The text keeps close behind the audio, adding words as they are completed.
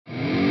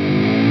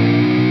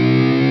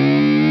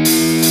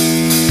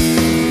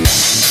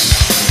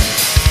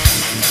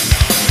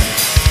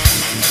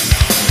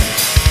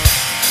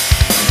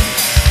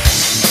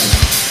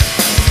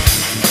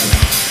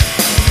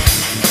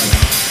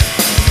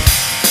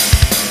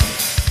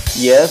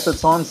Yes,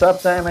 it's on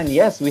subtime, and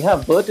yes, we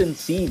have Burton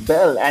C.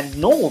 Bell. And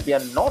no, we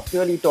are not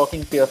really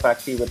talking Fear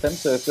Factory with him.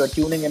 So if you're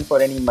tuning in for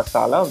any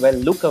masala, well,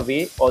 look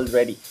away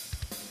already.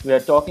 We are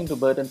talking to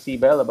Burton C.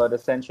 Bell about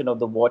Ascension of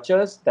the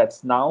Watchers.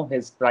 That's now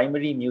his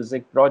primary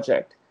music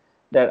project.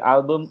 Their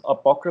album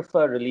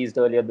Apocrypha released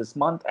earlier this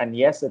month, and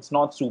yes, it's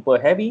not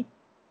super heavy,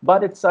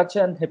 but it's such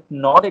an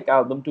hypnotic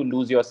album to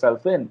lose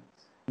yourself in.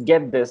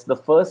 Get this, the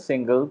first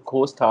single,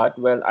 Ghost Heart,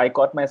 well, I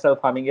caught myself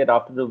humming it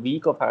after a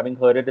week of having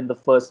heard it in the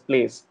first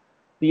place.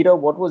 Peter,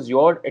 what was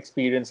your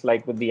experience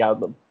like with the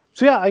album?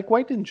 So yeah, I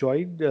quite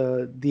enjoyed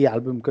the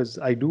album because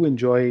I do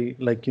enjoy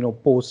like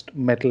post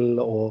metal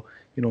or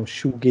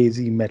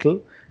shoegazy metal,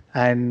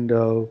 and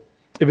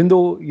even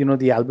though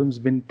the album's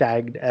been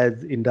tagged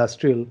as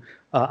industrial,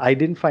 I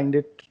didn't find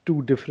it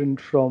too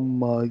different from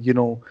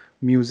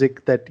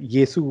music that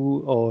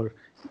Yesu or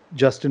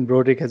Justin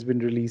Broderick has been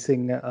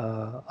releasing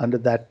under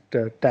that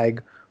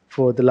tag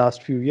for the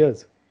last few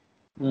years.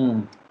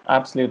 Hmm,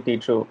 absolutely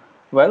true.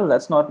 Well,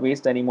 let's not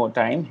waste any more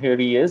time. Here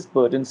he is,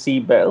 Burton C.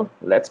 Bell.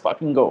 Let's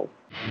fucking go.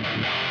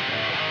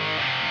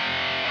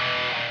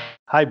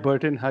 Hi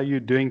Burton, how are you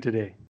doing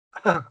today?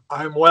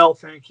 I'm well,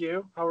 thank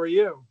you. How are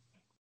you?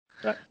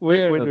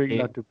 We're We're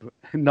doing okay.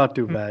 not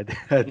too bad,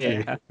 I'd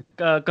say.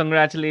 Yeah.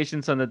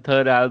 Congratulations on the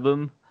third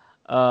album,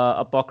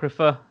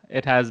 Apocrypha.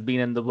 It has been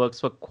in the works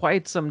for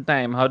quite some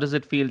time. How does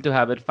it feel to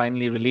have it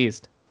finally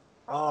released?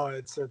 Oh,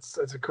 it's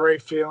a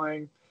great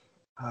feeling.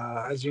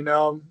 As you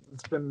know,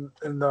 it's been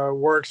in the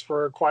works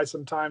for quite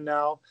some time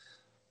now,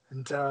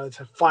 and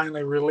to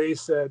finally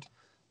release it,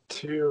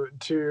 to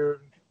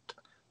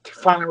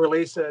finally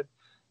release it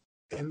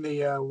in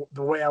the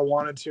way I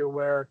wanted to,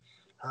 where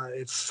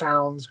it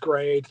sounds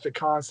great, the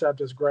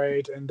concept is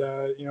great, and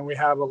we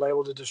have a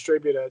label to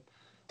distribute it.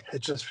 It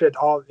just fit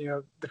all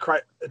it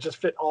just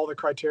fit all the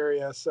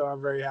criteria, so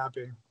I'm very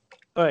happy.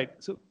 All right.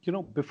 So,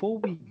 before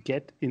we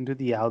get into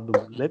the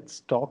album,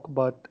 let's talk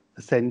about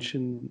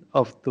Ascension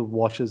of the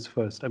Watchers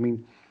first. I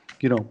mean,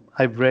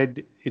 I've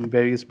read in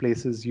various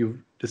places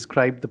you've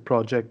described the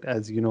project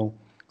as,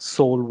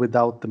 soul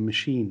without the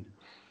machine.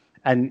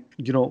 And,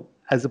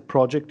 as a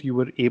project, you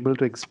were able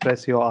to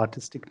express your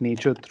artistic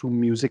nature through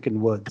music and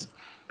words.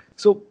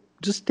 So,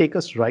 just take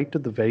us right to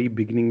the very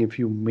beginning, if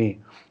you may.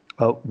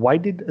 Why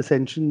did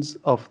Ascensions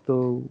of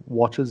the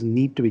Watchers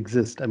need to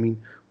exist? I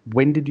mean,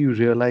 when did you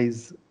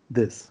realize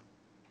this?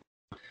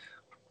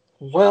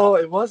 Well,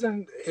 it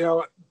wasn't,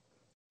 to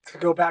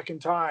go back in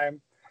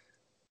time,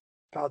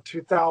 about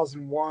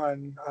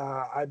 2001,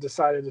 I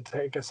decided to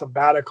take a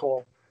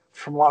sabbatical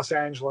from Los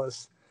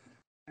Angeles,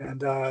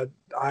 and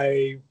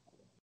I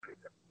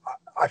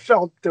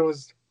felt there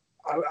was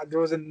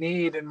a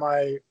need in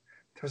my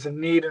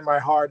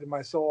heart and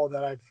my soul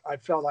that I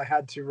felt I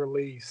had to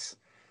release.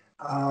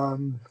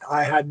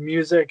 I had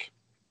music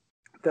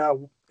that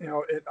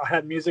I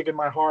had music in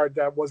my heart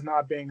that was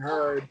not being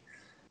heard,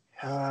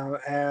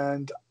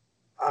 and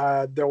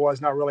there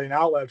was not really an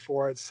outlet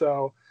for it.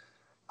 So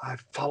I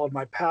followed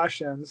my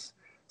passions.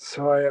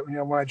 So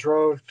when I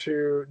drove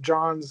to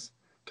John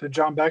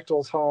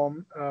Bechtel's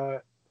home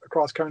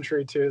across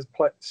country to his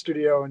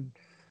studio in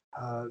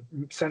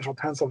central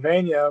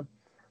Pennsylvania,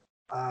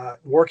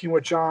 working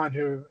with John,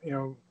 who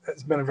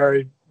has been a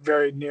very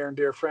very near and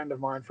dear friend of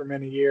mine for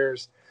many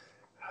years.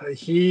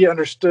 He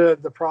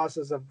understood the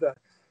process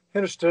he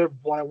understood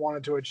what I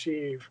wanted to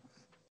achieve,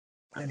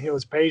 and he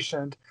was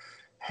patient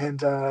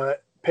and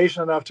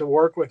patient enough to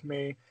work with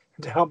me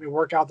and to help me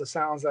work out the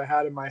sounds that I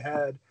had in my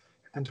head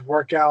and to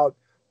work out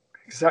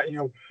exactly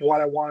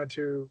what I wanted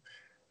to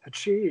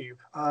achieve.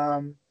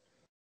 The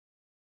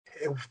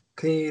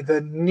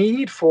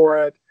need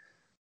for it,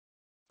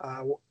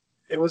 uh,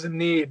 it was a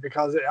need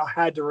because I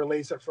had to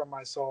release it from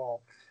my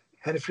soul.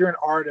 And if you're an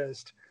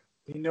artist,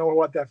 you know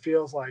what that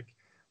feels like.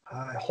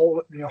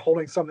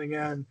 Holding something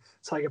in.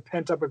 It's like a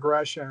pent up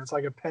aggression. It's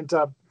like a pent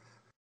up.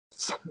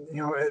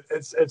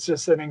 It's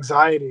just an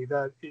anxiety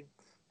that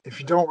if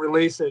you don't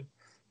release it,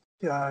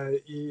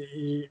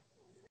 it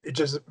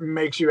just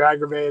makes you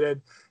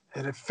aggravated.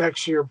 It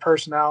affects your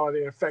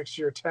personality. It affects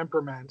your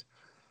temperament.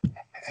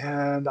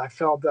 And I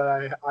felt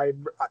that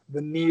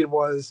the need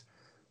was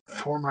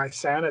for my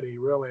sanity.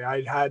 Really,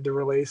 I had to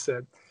release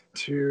it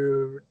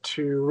to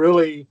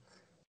really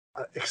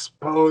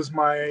expose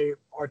my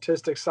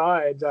artistic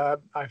side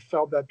that I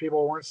felt that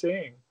people weren't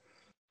seeing.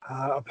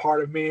 A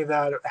part of me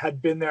that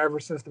had been there ever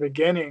since the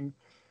beginning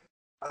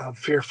of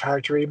Fear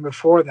Factory. Even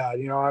before that,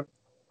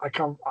 I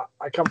come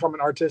from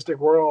an artistic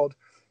world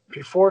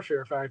before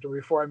Fear Factory,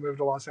 before I moved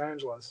to Los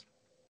Angeles.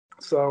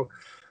 So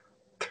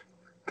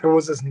there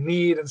was this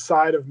need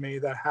inside of me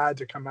that had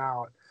to come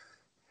out,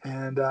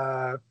 and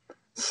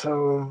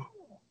so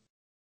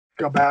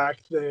go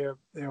back to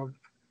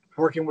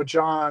working with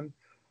John,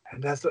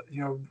 and that's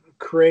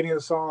creating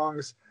the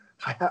songs.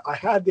 I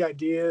had the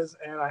ideas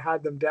and I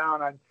had them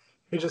down.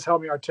 He just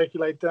helped me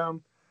articulate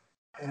them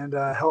and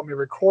helped me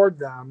record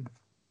them.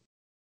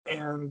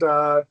 And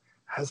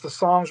as the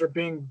songs were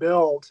being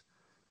built,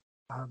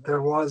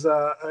 there was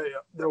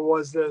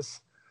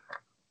this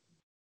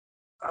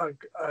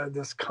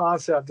this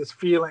concept, this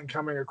feeling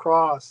coming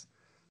across.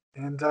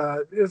 And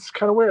it's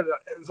kind of weird.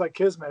 It's like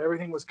kismet.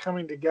 Everything was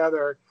coming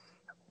together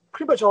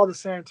pretty much all at the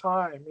same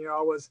time. You know,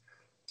 I was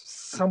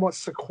somewhat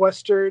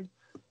sequestered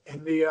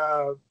in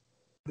the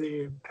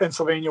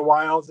Pennsylvania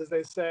wilds, as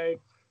they say,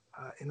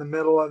 in the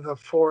middle of the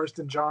forest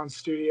in John's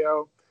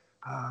studio.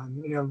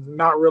 You know,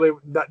 not really,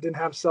 that didn't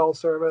have cell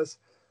service.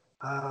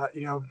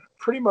 You know,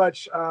 pretty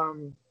much,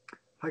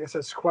 like I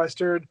said,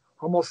 sequestered,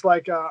 almost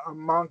like a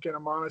monk in a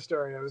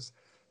monastery. I was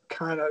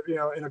kind of, you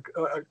know, it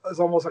was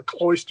almost a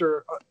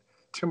cloister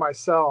to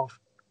myself.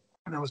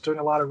 And I was doing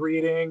a lot of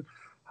reading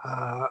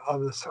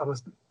of this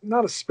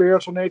not a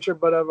spiritual nature,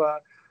 but of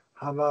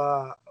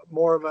a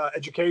more of a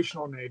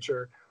educational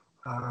nature.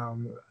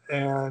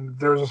 And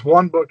there's this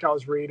one book I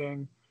was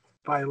reading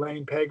by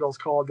Elaine Pagels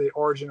called "The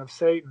Origin of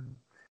Satan,"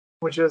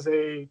 which is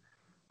a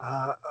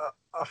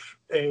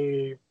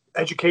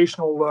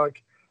educational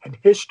look and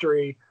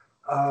history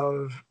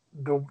of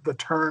the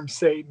term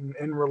Satan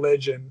in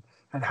religion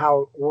and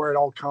where it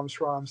all comes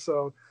from.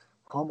 So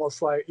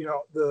almost like, you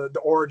know, the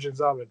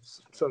origins of it,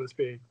 so to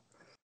speak.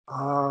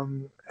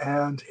 And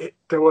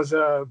there was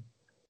a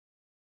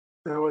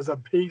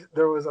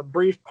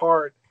brief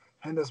part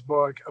in this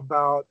book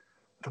about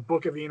the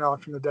Book of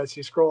Enoch from the Dead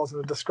Sea Scrolls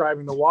and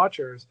describing the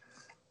Watchers.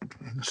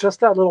 And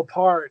just that little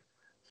part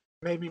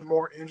made me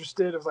more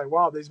interested. It was like,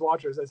 wow, these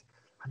Watchers,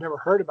 I've never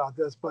heard about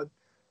this, but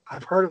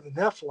I've heard of the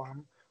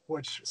Nephilim,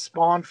 which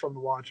spawned from the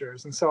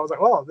Watchers. And so I was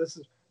like, oh,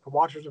 the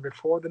Watchers are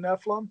before the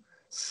Nephilim.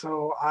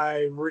 So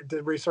I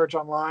did research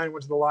online,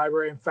 went to the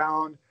library, and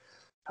found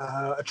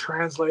a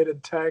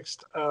translated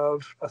text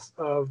of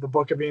the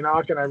Book of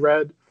Enoch, and I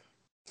read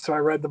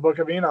the Book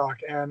of Enoch,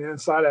 and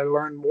inside I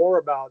learned more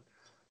about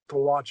the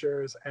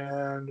Watchers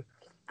and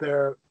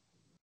the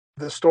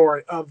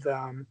story of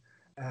them.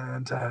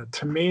 And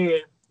to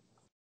me,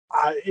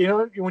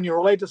 when you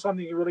relate to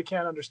something, you really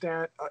can't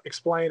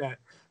explain it.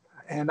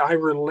 And I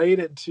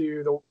related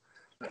to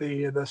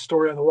the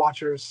story of the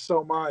Watchers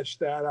so much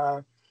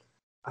that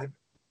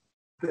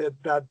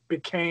that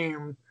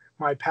became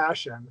my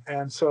passion.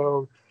 And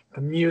so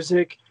the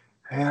music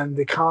and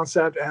the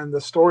concept and the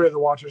story of the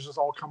Watchers just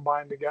all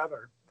combined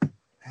together.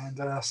 And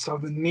so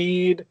the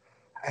need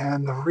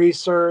and the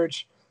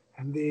research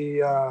and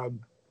the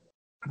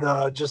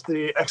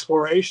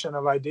exploration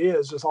of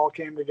ideas just all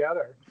came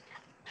together.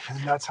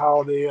 And that's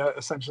how the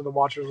Ascension of the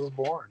Watchers was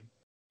born.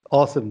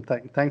 Awesome.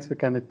 Thanks for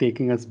kind of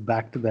taking us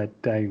back to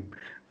that time.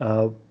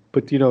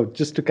 But, you know,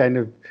 just to kind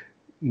of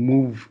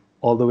move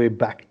all the way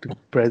back to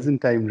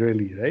present time,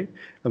 really, right?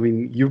 I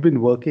mean, you've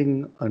been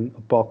working on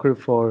Apocrypha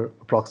for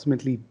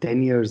approximately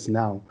 10 years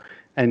now.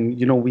 And,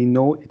 you know, we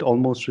know it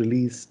almost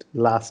released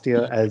last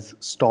year as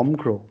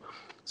Stormcrow.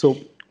 So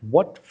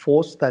what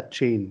forced that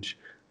change?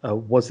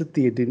 Was it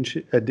the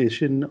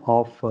addition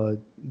of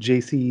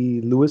J.C.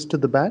 Lewis to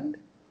the band?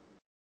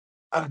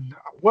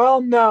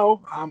 Well,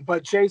 no,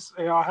 but Jace,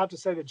 you know, I have to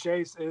say that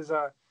Jace is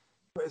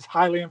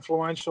highly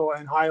influential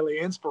and highly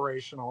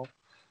inspirational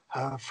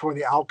for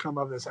the outcome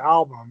of this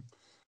album.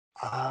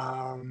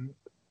 The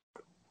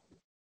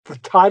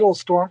title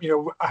Storm, you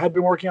know, I had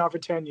been working on it for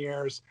 10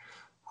 years.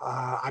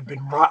 I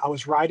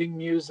was writing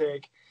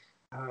music.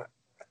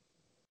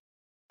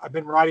 I've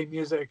been writing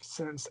music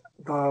since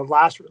the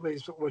last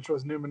release, which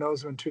was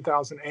Numinoso in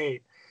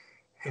 2008.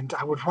 And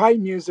I would write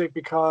music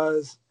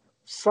because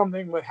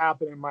something would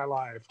happen in my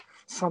life,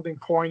 something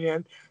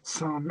poignant,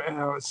 some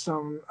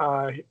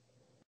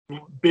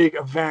big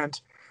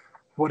event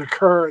would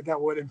occur that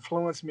would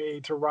influence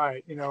me to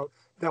write, you know,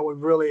 that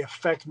would really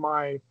affect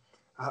my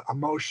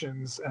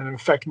emotions and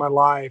affect my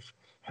life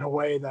in a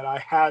way that I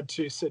had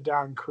to sit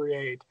down and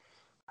create.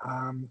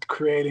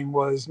 Creating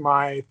was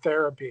my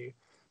therapy.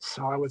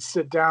 So I would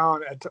sit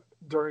down at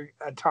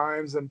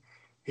times and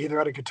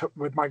either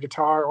with my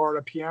guitar or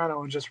at a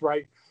piano and just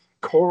write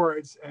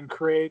chords and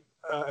create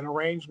an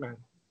arrangement.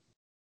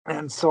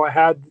 And so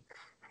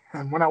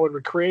and when I would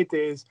recreate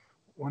these,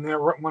 when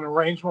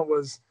arrangement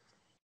was,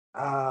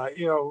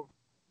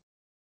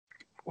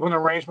 when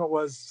arrangement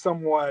was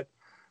somewhat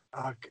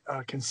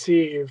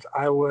conceived,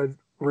 I would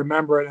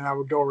remember it and I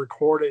would go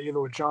record it either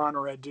with John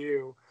or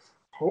Edu,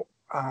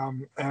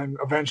 and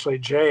eventually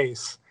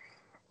Jace.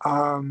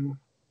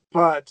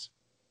 But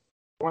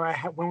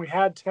when we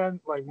had 10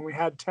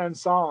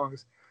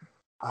 songs,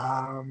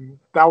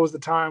 that was the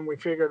time we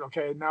figured,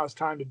 okay, now it's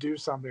time to do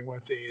something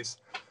with these.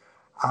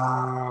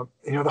 The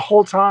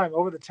whole time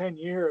over the 10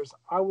 years,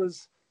 I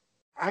was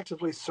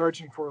actively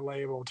searching for a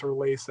label to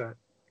release it,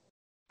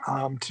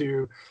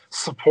 to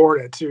support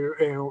it,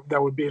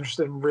 that would be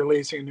interested in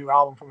releasing a new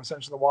album from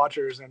Ascension of the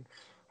Watchers. And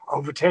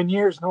over 10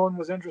 years, no one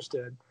was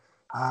interested.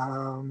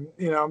 I'm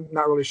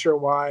not really sure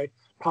why.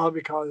 Probably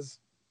because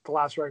the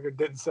last record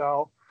didn't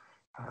sell,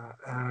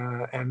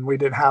 and we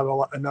didn't have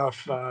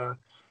enough,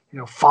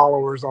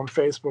 followers on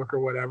Facebook or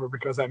whatever,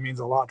 because that means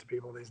a lot to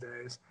people these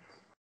days.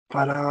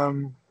 But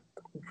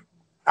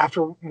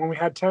when we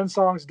had 10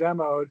 songs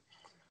demoed,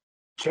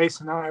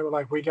 Jason and I were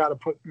like, we have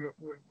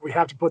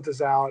to put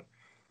this out.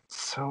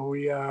 So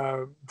we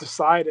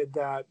decided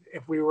that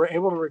if we were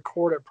able to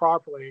record it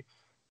properly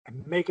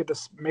and make it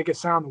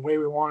sound the way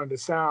we wanted to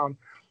sound,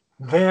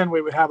 then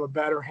we would have a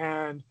better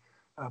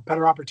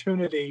better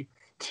opportunity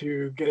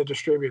to get it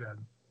distributed.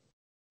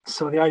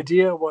 So the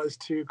idea was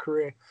to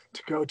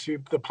go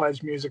to the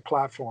Pledge Music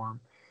platform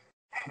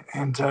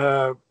and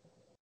to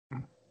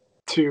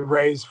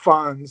raise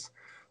funds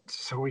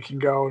so we can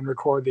go and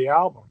record the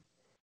album.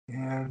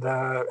 And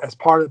as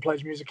part of the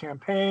Pledge Music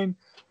campaign,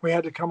 we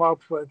had to come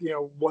up with,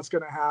 what's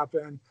going to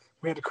happen.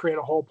 We had to create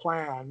a whole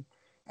plan.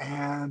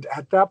 And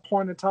at that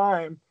point in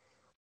time,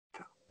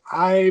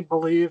 I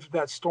believed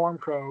that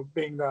Stormcrow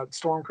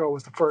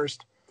was the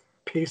first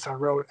piece I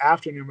wrote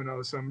after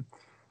Numinosum.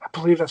 I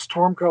believe that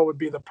Stormcrow would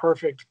be the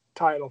perfect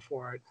title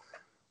for it.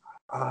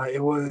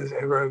 It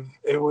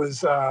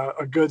was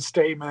a good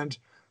statement,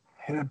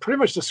 and it pretty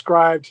much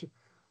described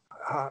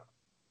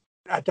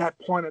at that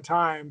point in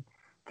time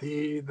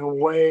the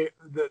way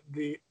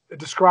it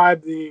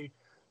described the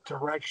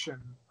direction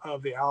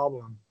of the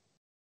album.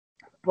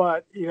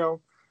 But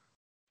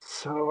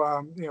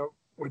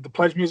with the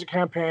Pledge Music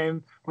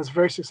campaign was a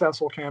very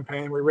successful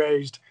campaign. We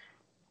raised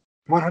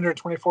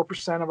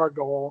 124% of our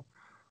goal.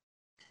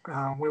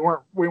 We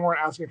weren't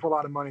asking for a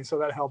lot of money, so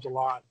that helped a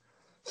lot.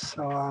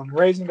 So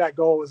raising that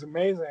goal was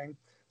amazing.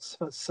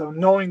 So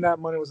knowing that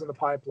money was in the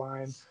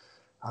pipeline,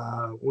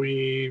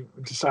 we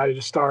decided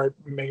to start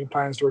making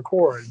plans to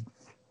record.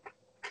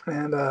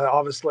 And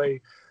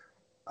obviously,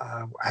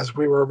 as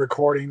we were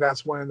recording,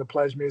 that's when the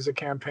Pledge Music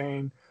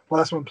campaign,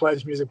 that's when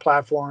Pledge Music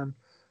platform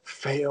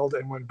failed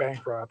and went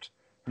bankrupt.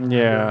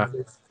 Yeah.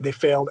 They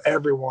failed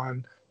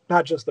everyone,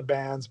 not just the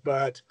bands,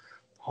 but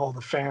all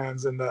the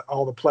fans and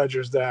all the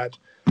pledgers that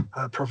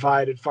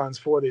provided funds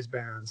for these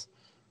bands.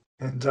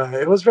 And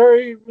it was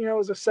it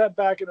was a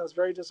setback, and it was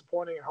very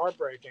disappointing and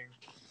heartbreaking.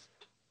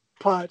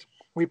 But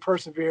we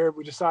persevered.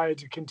 We decided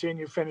to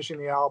continue finishing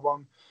the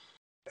album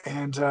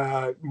and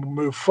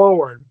move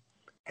forward.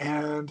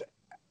 And,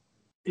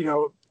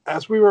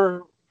 as we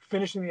were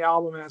finishing the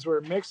album and as we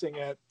were mixing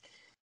it,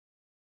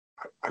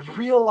 I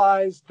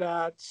realized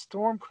that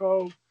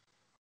Stormcrow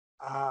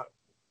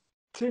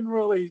didn't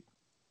really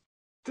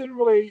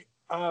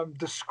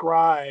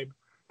describe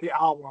the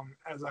album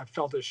as I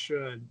felt it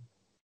should.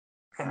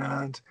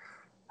 And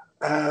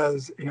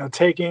as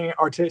taking the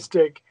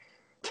artistic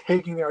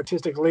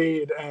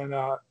lead and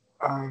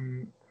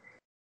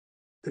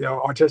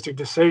artistic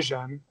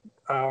decision,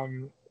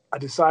 I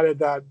decided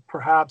that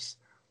perhaps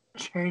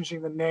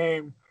changing the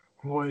name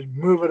would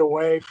move it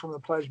away from the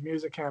Pledge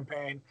Music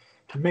campaign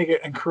to make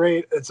it and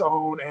create its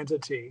own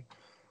entity.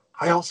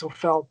 I also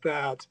felt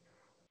that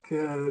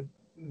the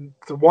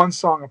one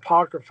song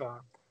Apocrypha,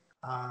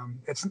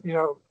 it's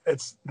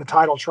the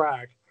title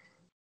track,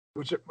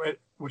 which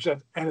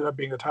ended up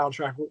being the title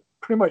track,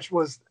 pretty much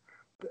was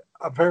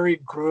a very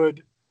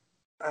good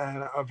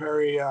and a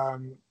very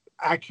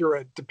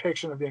accurate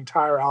depiction of the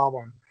entire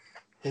album.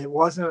 It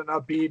wasn't an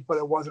upbeat, but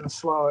it wasn't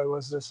slow. It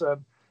was just a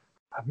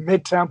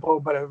mid-tempo,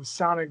 but it was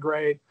sounding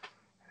great.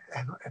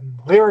 And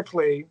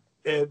lyrically,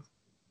 it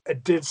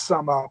did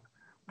sum up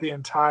the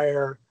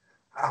entire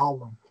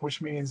album,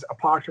 which means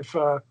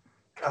Apocrypha,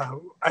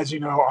 as you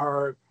know,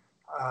 are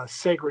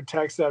sacred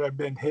texts that have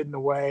been hidden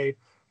away,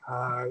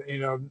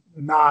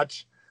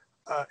 not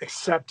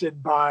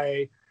accepted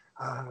by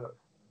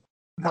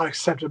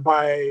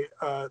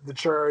the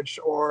church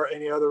or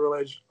any other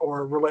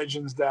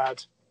religions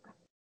that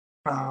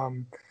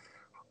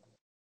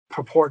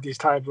purport these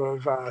type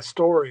of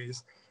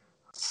stories.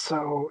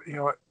 So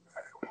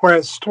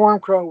whereas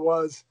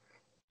Stormcrow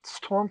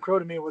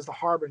to me was the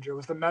harbinger,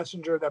 was the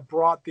messenger that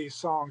brought these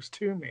songs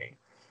to me,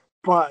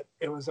 but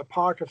it was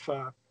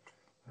Apocrypha.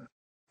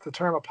 The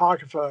term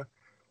Apocrypha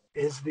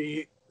is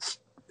the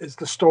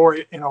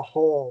story in a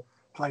whole.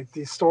 Like,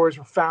 these stories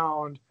were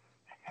found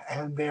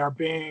and they are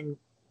being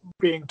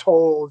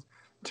told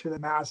to the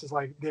masses,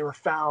 like they were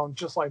found,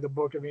 just like the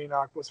Book of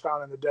Enoch was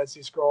found in the Dead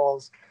Sea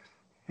Scrolls,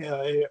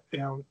 in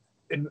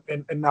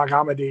Nag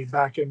Hammadi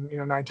back in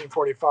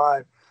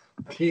 1945.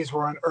 These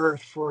were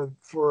unearthed for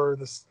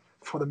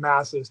the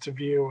masses to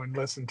view and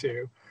listen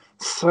to.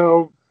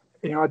 So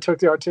I took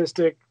the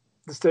artistic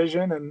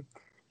decision and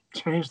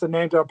changed the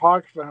name to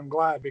Apocrypha. I'm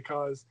glad,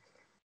 because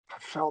I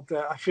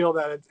feel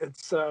that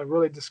it's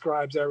really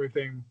describes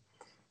everything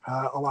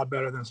a lot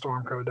better than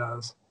Stormcrow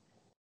does.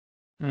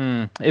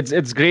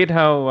 It's great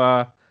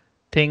how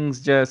things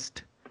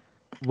just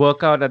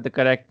work out at the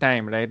correct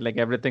time, right? Like,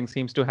 everything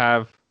seems to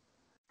have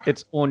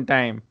its own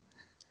time.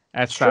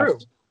 As true.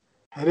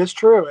 It is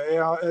true.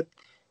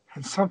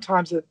 And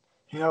sometimes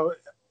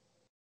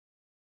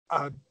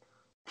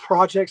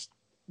projects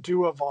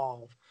do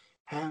evolve,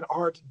 and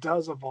art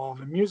does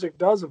evolve, and music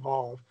does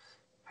evolve.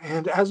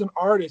 And as an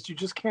artist, you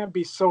just can't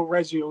be so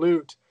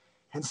resolute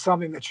in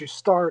something that you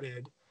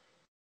started.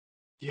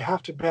 You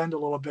have to bend a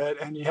little bit,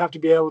 and you have to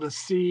be able to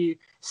see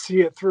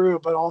it through,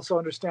 but also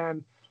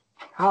understand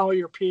how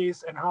your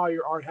piece and how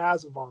your art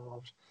has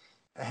evolved.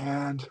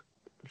 And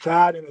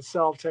that in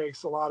itself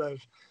takes a lot of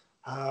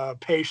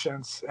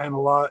patience and a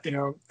lot,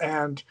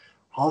 and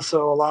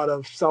also a lot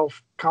of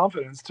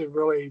self-confidence to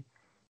really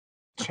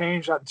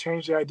change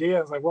the idea.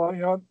 It's like,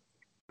 well,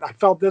 I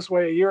felt this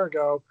way a year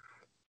ago.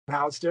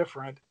 Now it's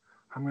different.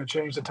 I'm going to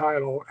change the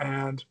title,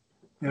 and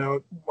I'm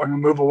going to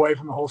move away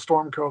from the whole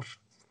Storm Cove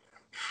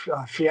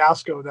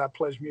fiasco that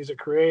Pledge Music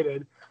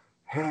created,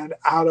 and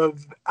out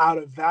of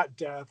that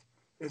death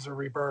is a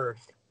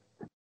rebirth.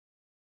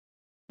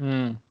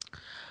 Hmm.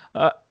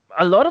 Uh,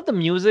 a lot of the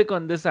music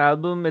on this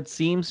album, it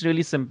seems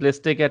really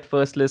simplistic at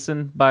first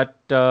listen, but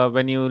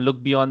when you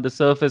look beyond the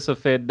surface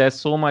of it, there's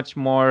so much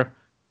more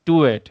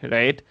to it,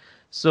 right?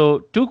 So,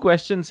 two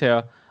questions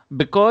here.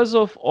 Because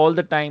of all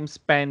the time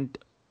spent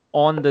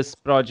on this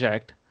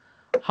project,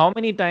 how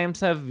many times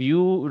have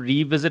you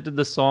revisited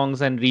the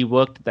songs and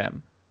reworked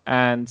them?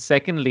 And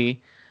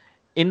secondly,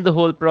 in the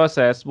whole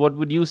process, what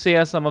would you say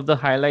are some of the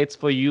highlights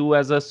for you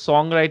as a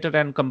songwriter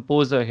and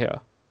composer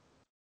here?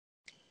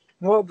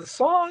 Well, the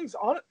songs,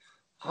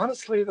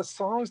 honestly, the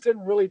songs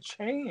didn't really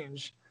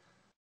change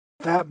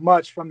that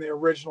much from the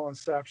original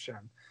inception.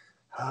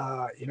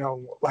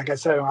 Like I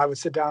said, I would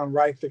sit down and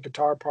write the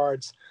guitar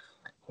parts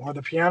or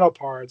the piano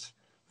parts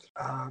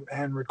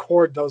and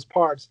record those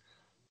parts.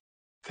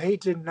 They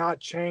did not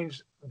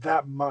change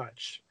that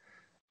much.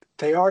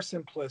 They are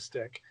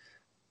simplistic,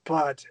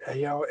 but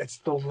it's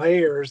the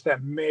layers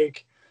that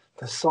make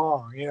the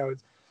song.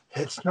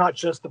 It's not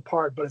just the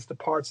part, but it's the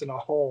parts in a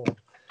whole.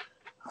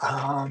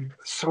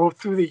 So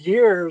through the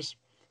years,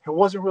 it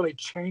wasn't really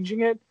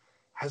changing it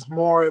as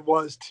more it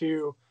was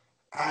to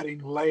adding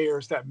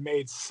layers that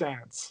made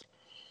sense.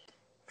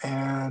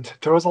 And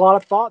there was a lot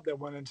of thought that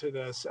went into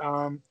this.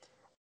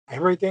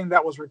 Everything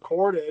that was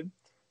recorded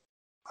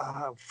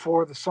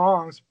for the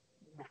songs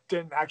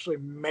didn't actually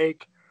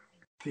make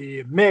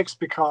the mix,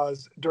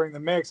 because during the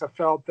mix I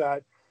felt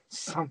that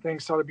something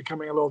started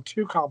becoming a little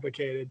too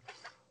complicated,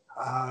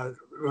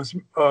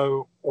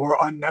 or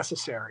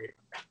unnecessary.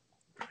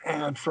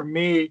 And for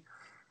me,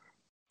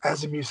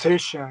 as a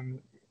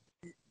musician,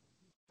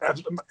 I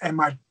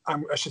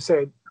should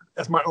say,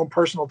 as my own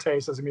personal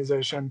taste as a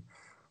musician,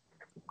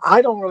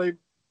 I don't really,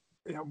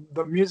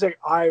 the music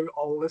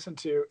I'll listen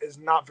to is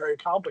not very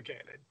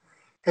complicated.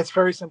 It's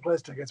very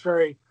simplistic. It's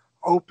very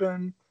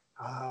open,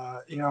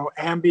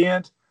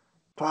 ambient,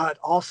 but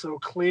also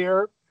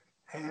clear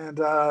and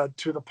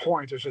to the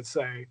point, I should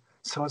say.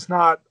 So it's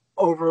not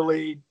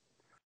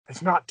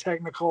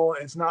technical.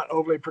 It's not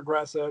overly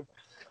progressive.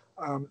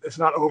 It's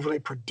not overly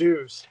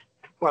produced,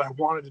 but I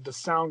wanted it to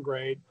sound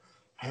great.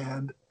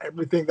 And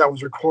everything that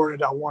was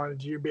recorded, I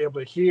wanted you to be able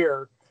to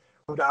hear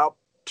without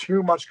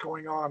too much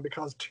going on,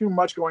 because too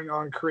much going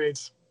on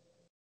creates,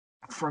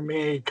 for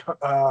me,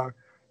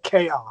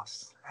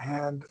 chaos.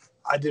 And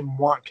I didn't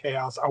want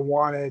chaos. I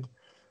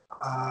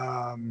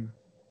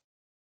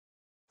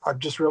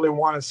just really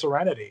wanted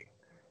serenity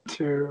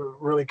to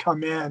really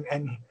come in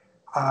and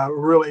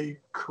really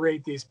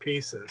create these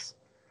pieces.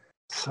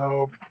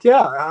 So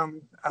yeah,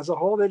 as a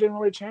whole, they didn't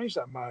really change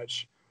that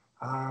much.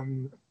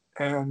 And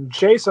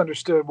Jace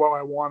understood what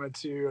I wanted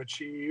to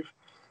achieve.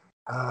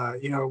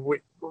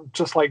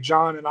 Just like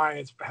John and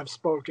I have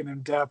spoken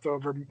in depth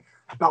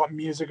about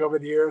music over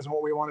the years and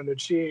what we wanted to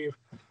achieve.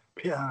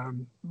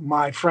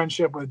 My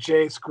friendship with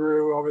Jace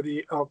grew over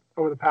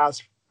the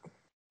past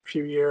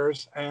few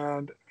years,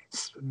 and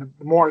the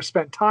more I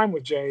spent time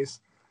with Jace,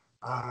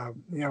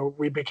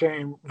 we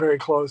became very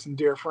close and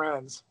dear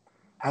friends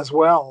as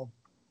well.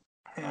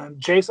 And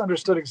Jace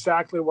understood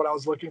exactly what I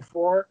was looking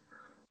for,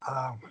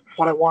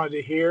 what I wanted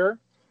to hear.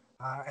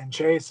 And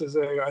Jace is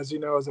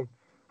a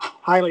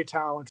highly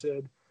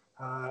talented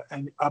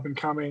and up and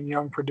coming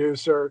young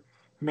producer,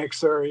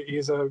 mixer.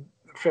 He's a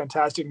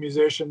fantastic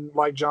musician,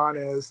 like John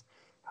is,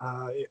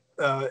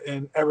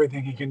 in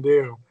everything he can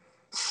do.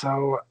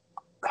 So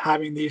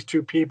having these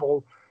two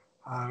people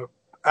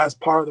as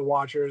part of the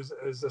Watchers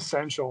is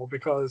essential,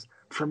 because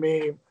for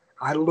me,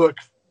 I look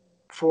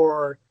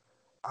for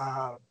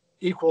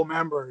equal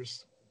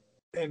members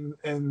in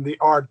the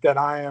art that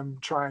I am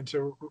trying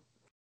to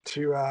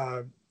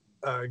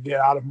get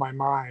out of my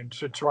mind,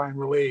 to try and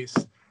release.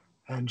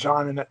 And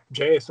John and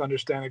Jace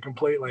understand it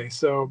completely.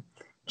 So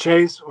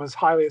Jace was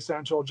highly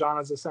essential. John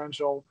is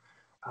essential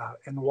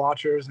in the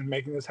Watchers and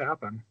making this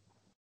happen.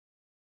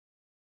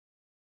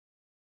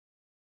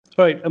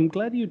 Right. I'm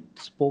glad you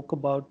spoke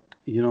about,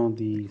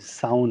 the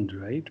sound,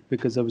 right?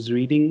 Because I was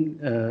reading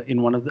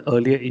in one of the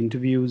earlier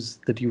interviews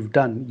that you've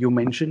done, you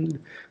mentioned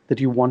that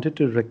you wanted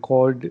to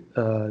record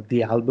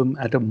the album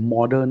at a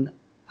modern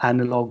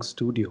analog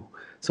studio.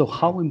 So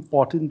how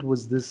important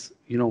was this,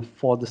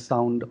 for the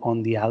sound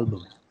on the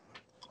album?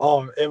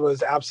 Oh, it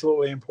was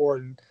absolutely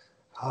important.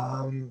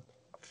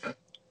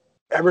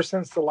 Ever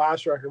since the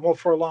last record, well,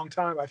 for a long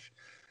time,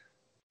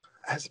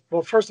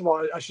 first of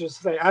all, I should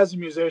say, as a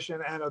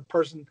musician and a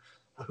person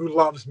who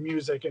loves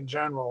music in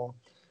general,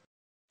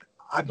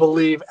 I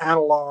believe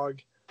analog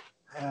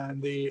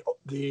and the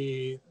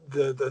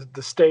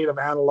state of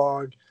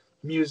analog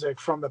music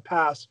from the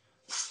past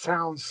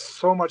sounds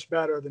so much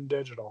better than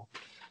digital.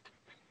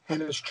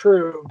 And it's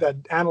true that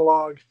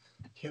analog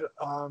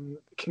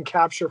can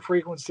capture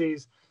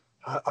frequencies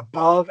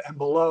above and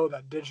below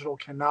that digital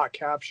cannot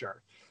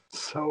capture.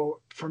 So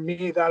for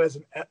me, that is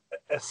an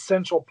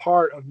essential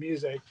part of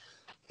music.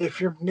 If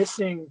you're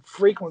missing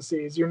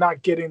frequencies, you're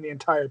not getting the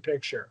entire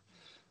picture.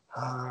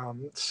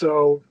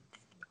 So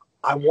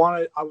I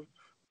wanted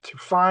to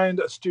find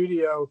a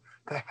studio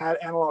that had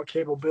analog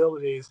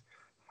capabilities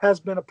has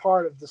been a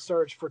part of the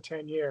search for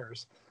 10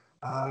 years.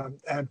 And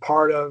has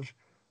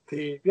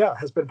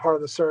been part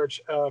of the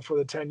search for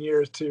the 10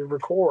 years to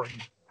record.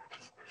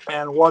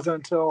 And it wasn't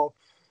until,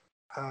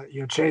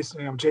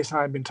 Jason and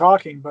I had been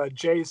talking, but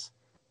Jace,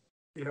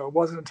 it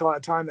wasn't until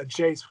that time that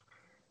Jace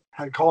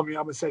had called me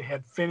up and said he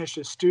had finished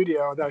his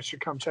studio, that I should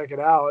come check it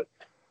out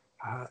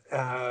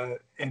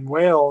in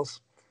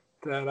Wales,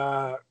 that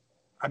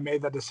I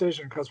made that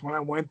decision. Because when I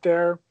went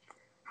there,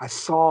 I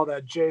saw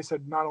that Jace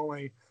had not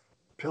only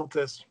built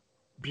this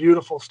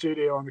beautiful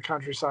studio on the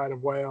countryside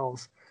of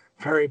Wales,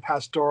 very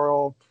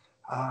pastoral,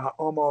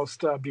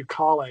 almost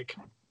bucolic,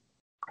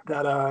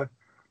 that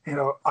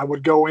I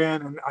would go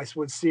in and I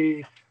would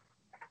see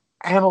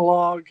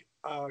analog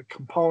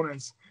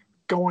components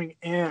going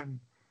in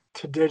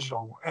to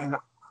digital, and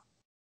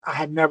I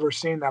had never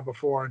seen that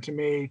before. And to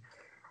me,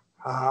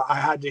 I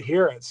had to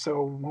hear it.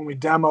 So when we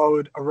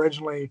demoed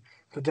originally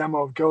the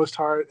demo of Ghost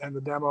Heart and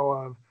the demo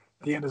of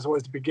The End Is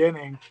Always the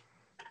Beginning,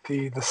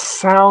 the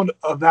sound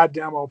of that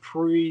demo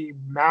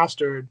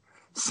pre-mastered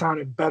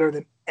sounded better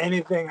than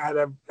anything I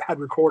had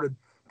recorded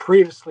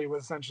previously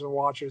with Essential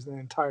Watchers in the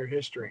entire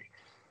history.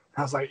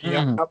 And I was like,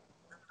 yep,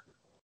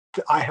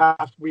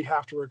 we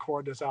have to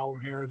record this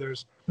album here.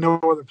 There's no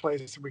other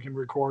place we can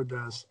record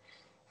this.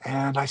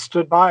 And I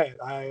stood by it.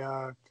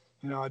 I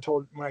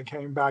told, when I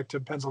came back to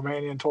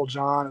Pennsylvania and told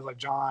John, I was like,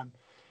 John,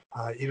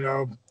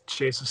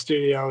 Chase's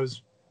studio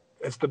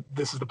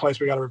this is the place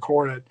we got to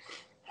record it.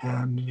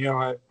 And,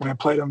 when I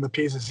played him the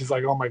pieces, he's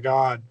like, oh my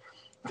God,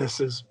 this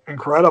is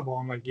incredible.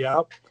 I'm like,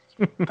 yep,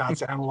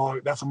 that's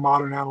analog. That's a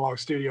modern analog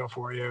studio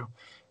for you.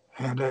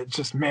 And it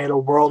just made a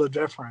world of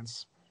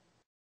difference.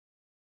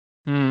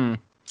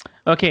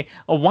 Okay.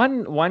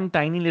 One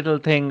tiny little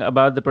thing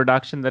about the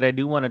production that I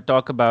do want to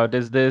talk about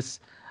is this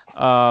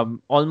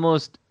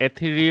almost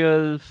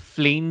ethereal,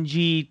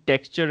 flangy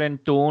texture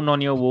and tone on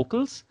your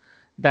vocals.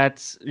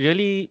 That's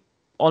really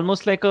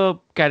almost like a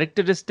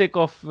characteristic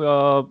of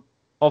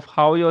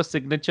how your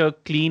signature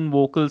clean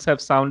vocals have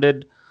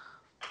sounded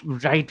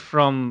right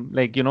from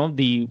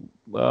the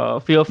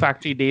Fear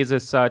Factory days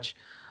as such.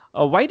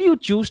 Why do you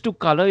choose to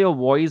color your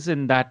voice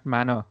in that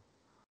manner?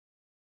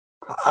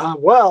 That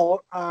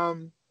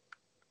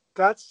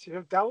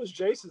was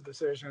Jace's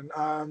decision.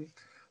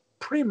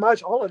 Pretty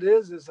much all it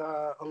is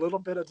a little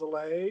bit of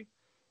delay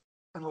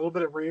and a little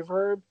bit of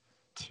reverb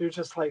to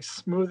just like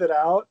smooth it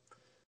out.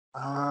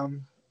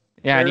 And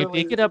you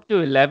take it up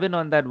to 11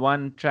 on that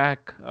one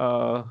track.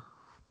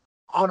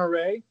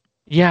 Honore.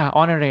 Yeah,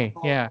 Honore.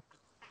 Yeah.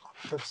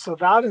 So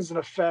that is an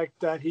effect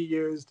that he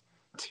used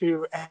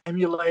to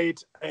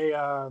emulate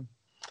a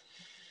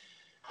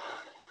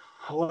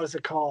what is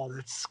it called?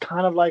 It's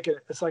kind of like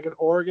it's like an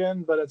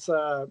organ, but it's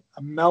a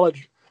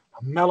it's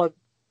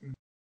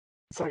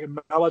like a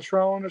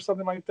mellotron or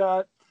something like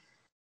that.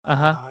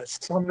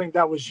 It's something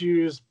that was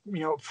used,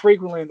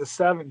 frequently in the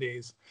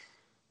 70s,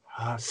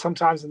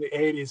 sometimes in the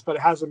 80s, but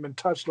it hasn't been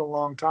touched in a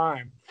long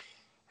time.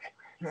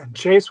 And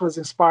Chase was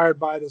inspired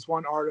by this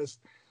one artist.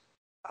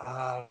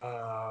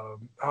 I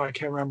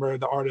can't remember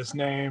the artist's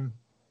name,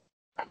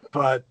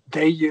 but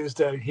they used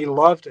it and he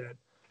loved it.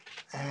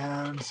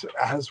 And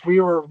as we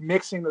were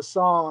mixing the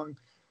song,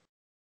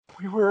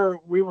 we were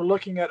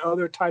looking at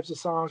other types of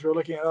songs. We were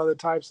looking at other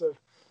types of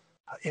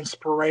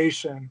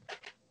inspiration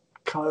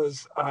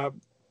to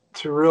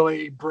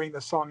really bring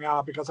the song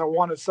out, because I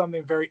wanted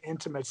something very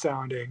intimate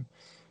sounding,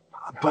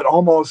 but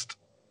almost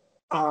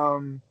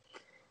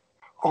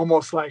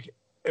like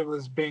it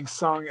was being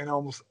sung in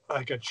almost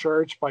like a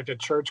church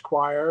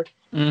choir.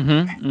 And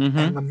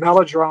the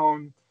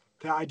mellodrome,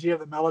 the idea of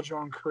the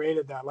mellodrome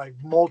created that, like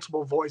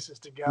multiple voices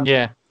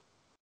together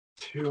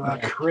to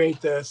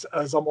create this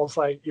as almost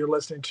like you're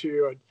listening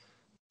to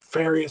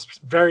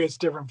various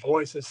different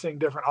voices sing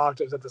different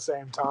octaves at the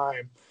same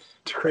time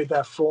to create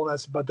that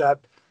fullness, but that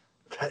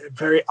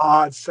very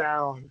odd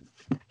sound.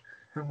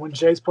 And when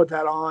Jace put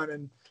that on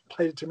and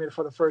played it to me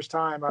for the first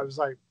time, I was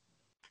like,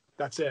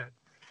 that's it.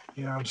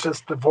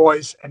 Just the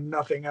voice and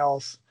nothing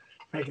else.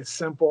 Make it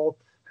simple.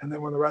 And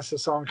then when the rest of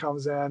the song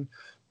comes in,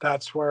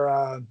 that's where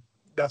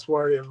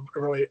it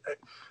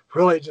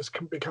really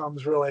just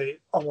becomes really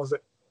almost,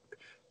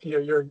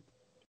 you're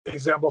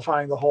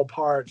exemplifying the whole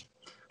part.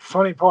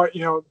 Funny part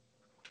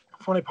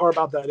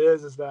about that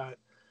is that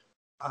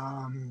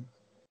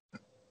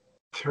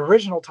the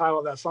original title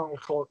of that song was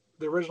called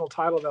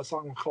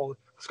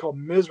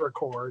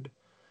Misericord.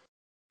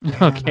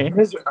 Okay. A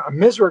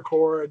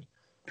misericord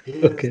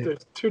is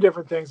there's two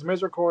different things.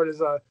 Misericord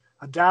is a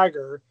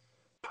dagger,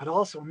 but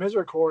also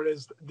misericord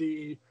is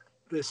the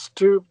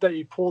stoop that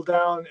you pull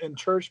down in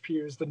church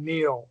pews, the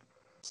kneel,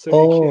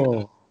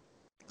 so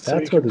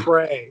you can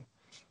pray.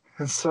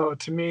 And so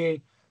to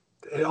me,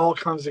 it all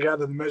comes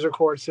together. The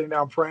misericord, sitting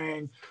down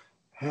praying,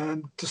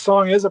 And the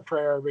song is a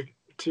prayer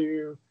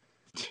to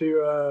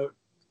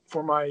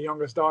for my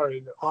youngest daughter.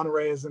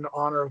 Honore is in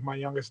honor of my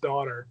youngest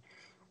daughter,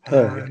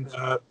 and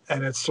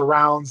it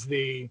surrounds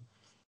the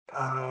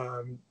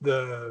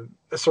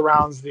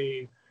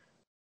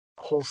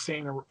whole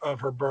scene of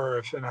her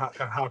birth and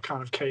how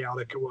kind of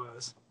chaotic it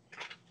was.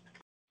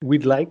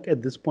 We'd like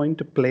at this point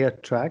to play a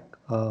track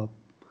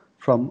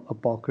from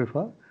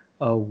Apocrypha.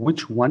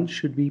 Which one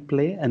should we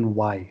play and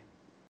why?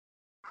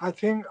 I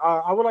think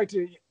I would like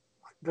to.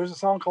 There's a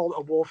song called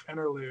 "A Wolf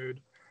Interlude"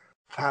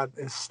 that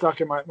is stuck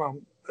in my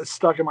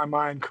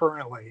mind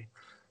currently.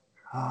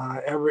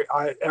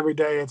 Every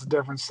day it's a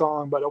different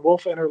song, but "A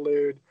Wolf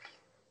Interlude"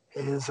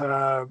 is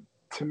to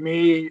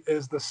me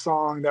is the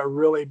song that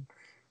really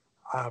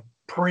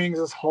brings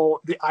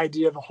the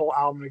idea of the whole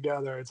album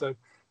together. It's a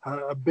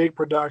big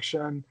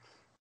production.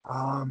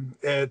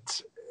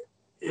 It's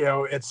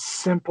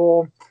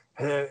simple.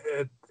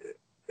 It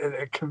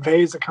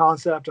conveys the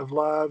concept of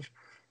love,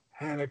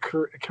 and it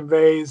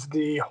conveys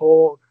the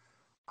whole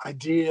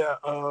idea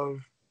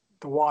of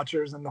the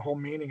Watchers and the whole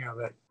meaning of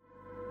it.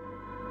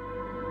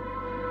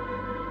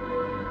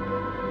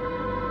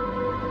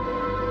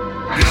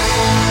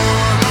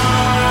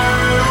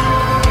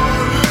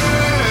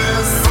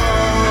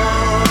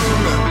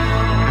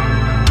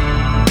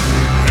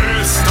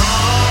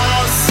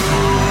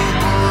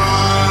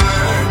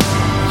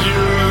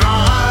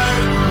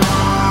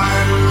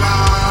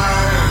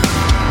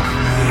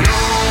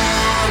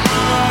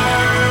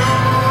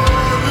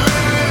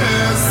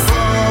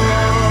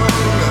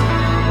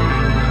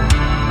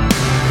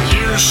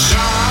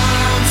 Shine.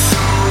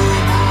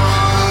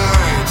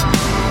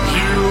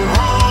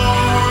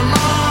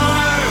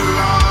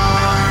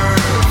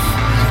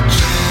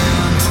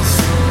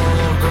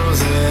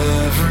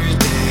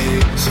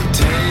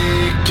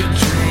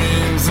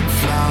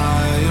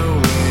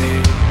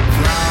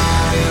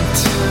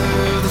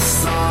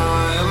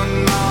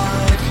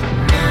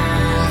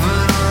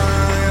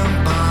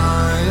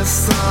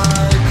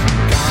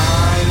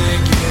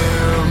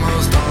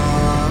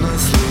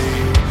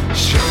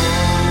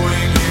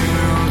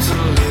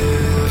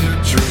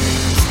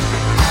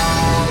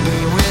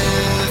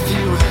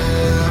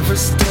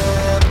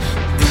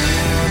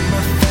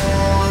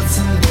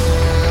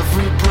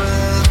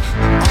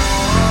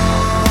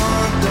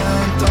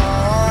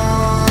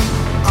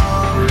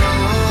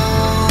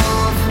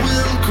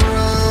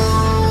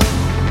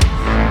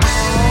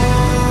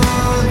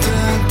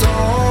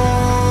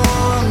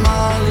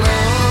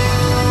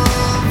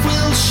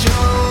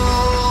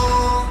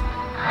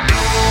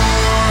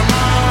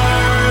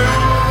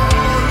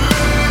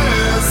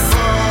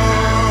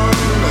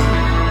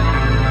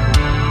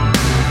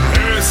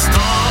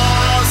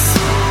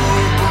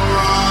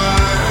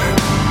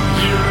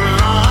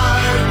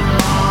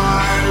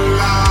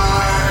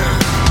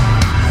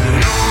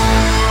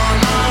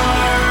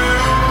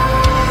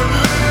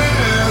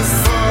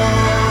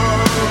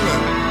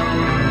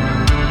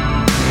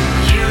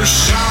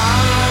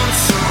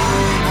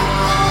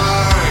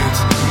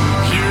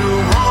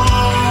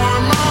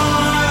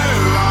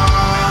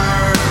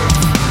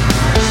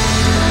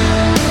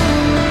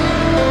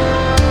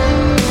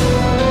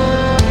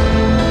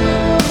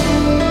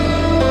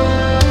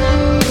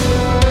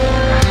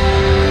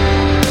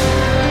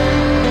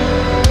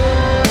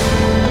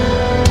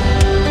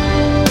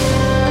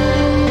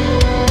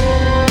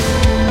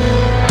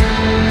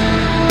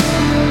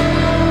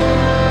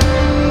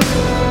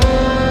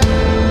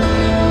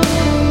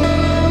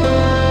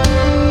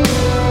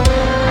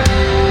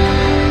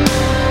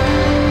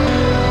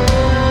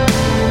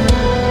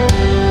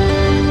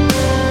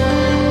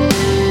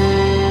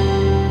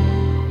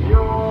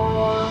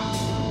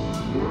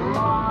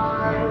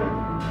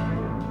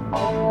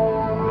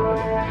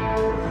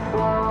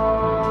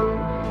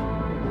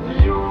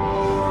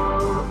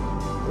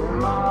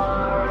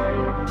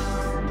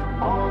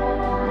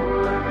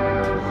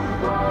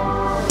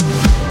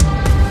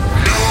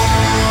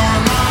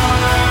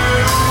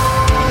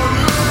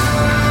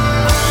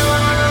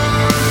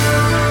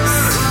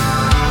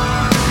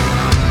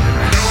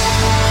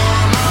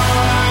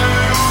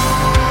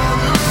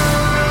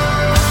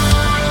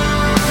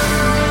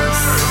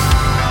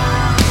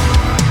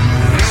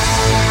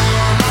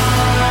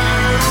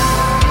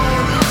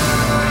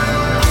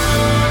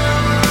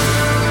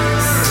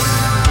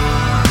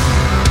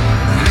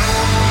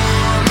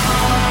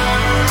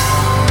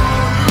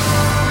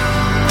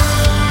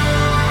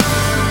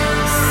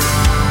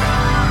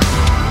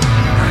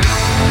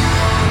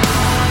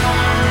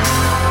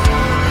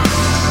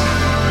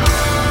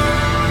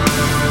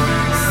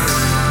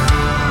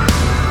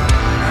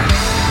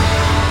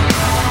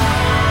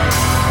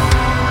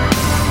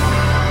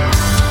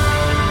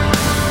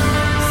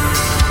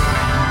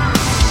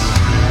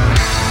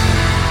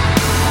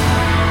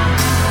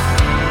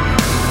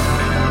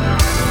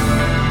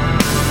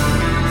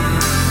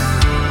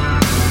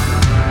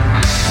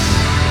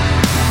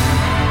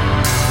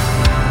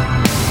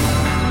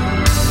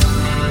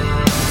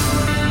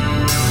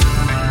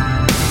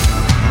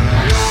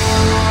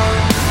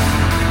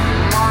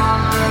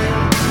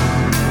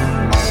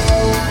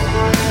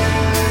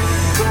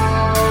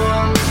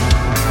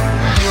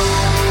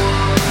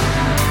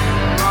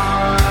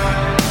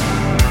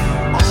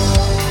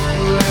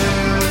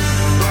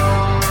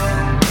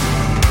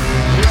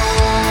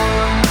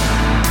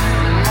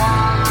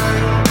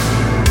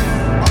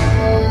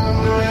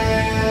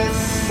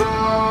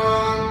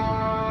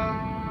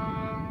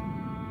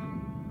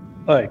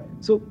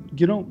 So,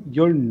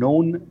 you're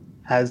known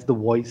as the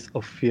voice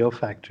of Fear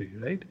Factory,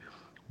 right?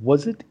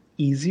 Was it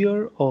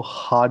easier or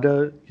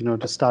harder,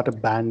 to start a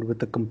band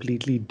with a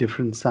completely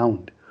different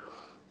sound?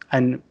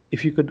 And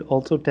if you could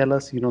also tell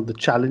us, the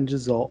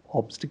challenges or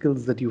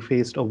obstacles that you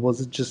faced, or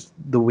was it just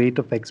the weight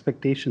of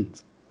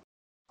expectations?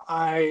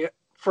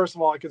 First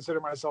of all, I consider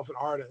myself an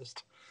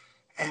artist,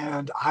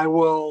 and I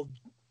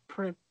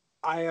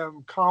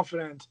am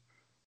confident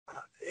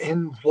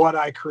in what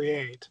I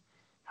create.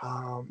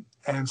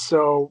 And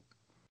so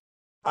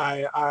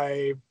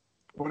I,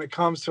 when it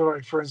comes to,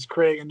 like, for instance,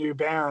 creating a new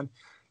band,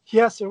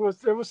 yes, there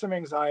was some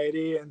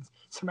anxiety and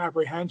some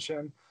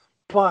apprehension,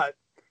 but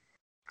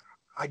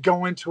I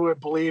go into it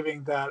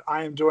believing that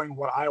I am doing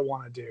what I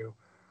want to do.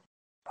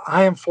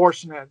 I am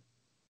fortunate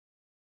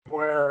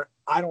where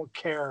I don't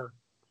care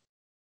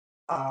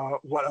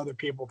what other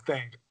people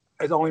think.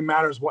 It only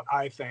matters what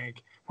I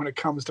think when it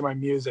comes to my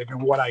music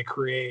and what I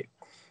create.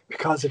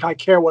 Because if I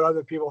care what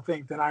other people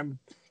think, then I'm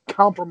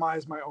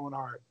compromise my own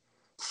art.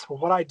 So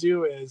what I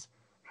do is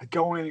I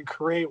go in and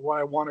create what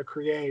I want to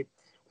create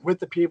with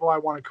the people I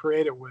want to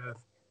create it with.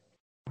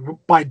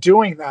 By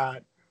doing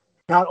that,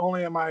 not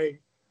only am I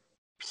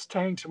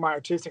staying to my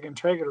artistic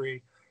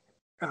integrity,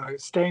 but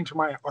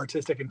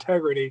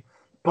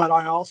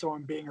I also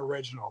am being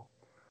original.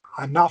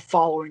 I'm not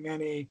following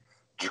any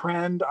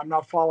trend. I'm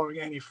not following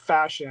any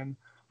fashion.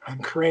 I'm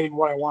creating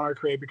what I want to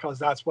create because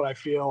that's what I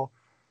feel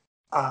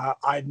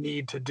I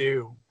need to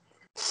do.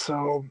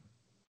 So,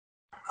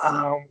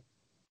 um,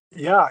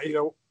 yeah,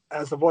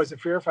 as the voice of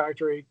Fear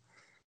Factory,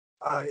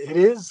 it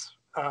is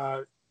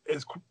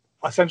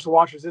Essential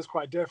Watchers is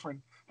quite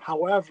different.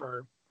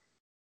 However,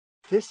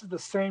 this is the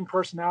same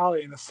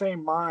personality and the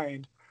same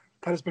mind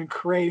that has been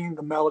creating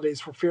the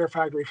melodies for Fear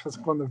Factory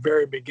from the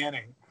very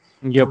beginning.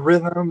 The Yep.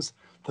 rhythms,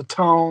 the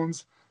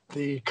tones,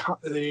 the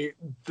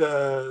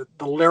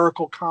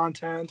lyrical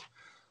content,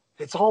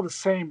 it's all the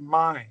same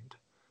mind.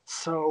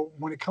 So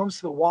when it comes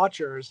to the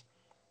Watchers,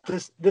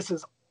 this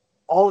is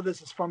all of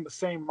this is from the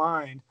same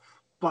mind,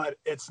 but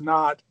it's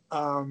not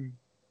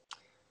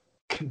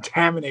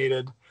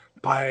contaminated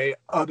by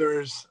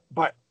others.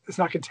 But it's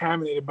not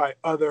contaminated by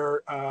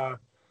other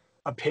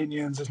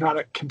opinions. It's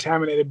not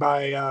contaminated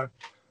by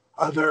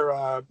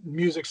other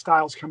music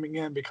styles coming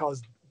in,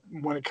 because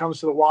when it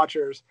comes to the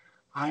Watchers,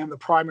 I am the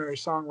primary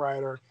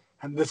songwriter,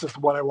 and this is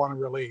what I want to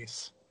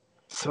release.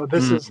 So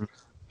this is, Mm.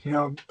 you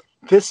know,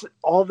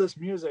 all this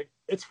music,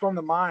 it's from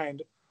the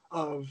mind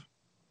of,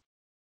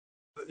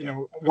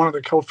 one of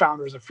the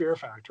co-founders of Fear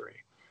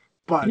Factory.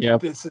 But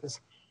Yep. this is,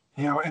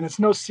 and it's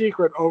no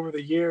secret over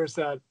the years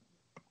that,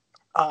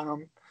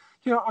 um,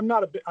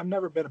 I've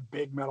never been a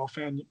big metal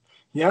fan.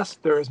 Yes,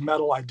 there is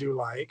metal I do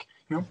like,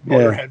 Yeah.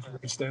 Motorhead, for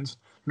instance,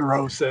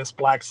 Neurosis,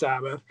 Black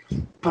Sabbath.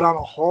 But on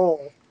a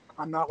whole,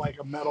 I'm not like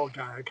a metal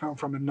guy. I come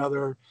from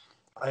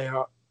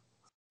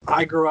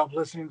I grew up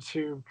listening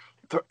to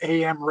the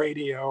AM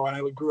radio, and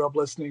I grew up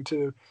listening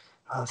to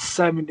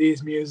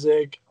 70s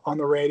music on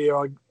the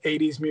radio,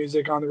 80s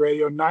music on the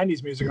radio,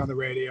 90s music on the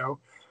radio,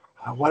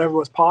 whatever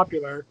was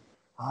popular.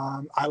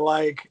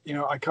 I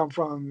come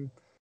from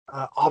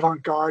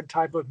avant-garde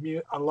type of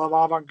music. I love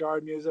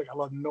avant-garde music. I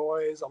love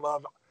noise. I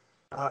love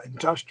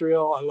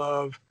industrial. I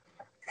love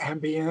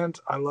ambient.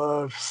 I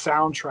love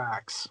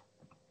soundtracks.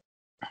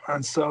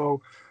 And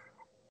so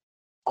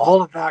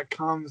all of that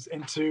comes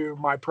into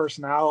my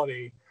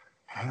personality.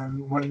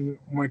 And when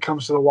it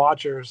comes to the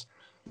Watchers,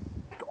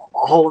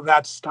 all of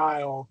that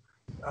style,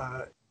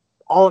 uh,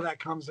 all of that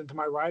comes into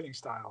my writing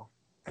style.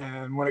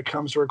 And when it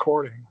comes to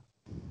recording,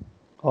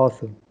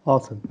 Awesome.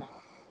 Awesome.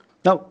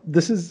 Now,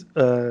 this is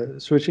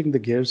switching the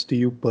gears to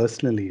you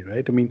personally,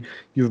 right? I mean,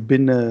 you've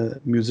been a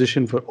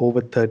musician for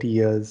over 30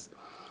 years,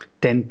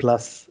 10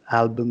 plus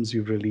albums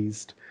you've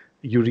released.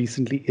 You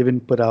recently even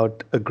put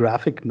out a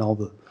graphic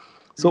novel.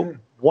 So, mm,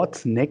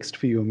 what's next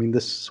for you? I mean,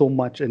 there's so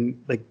much, and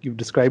like you've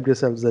described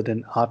yourself as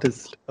an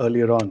artist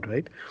earlier on,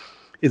 right?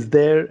 Is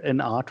there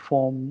an art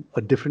form,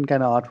 a different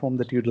kind of art form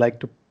that you'd like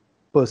to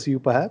pursue,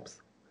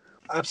 perhaps?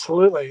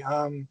 absolutely.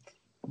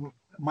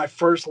 My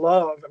first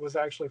love was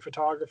actually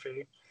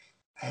photography.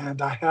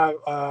 And I have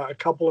a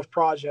couple of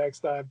projects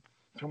that I've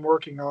been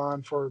working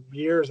on for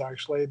years,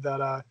 actually,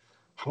 that I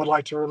would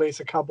like to release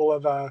a couple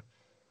of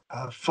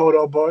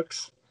photo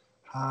books.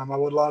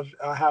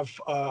 I have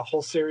a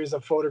whole series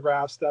of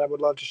photographs that I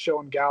would love to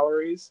show in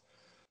galleries.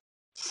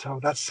 So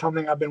that's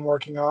something I've been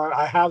working on.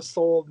 I have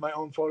sold my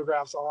own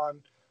photographs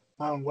on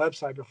my own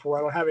website before.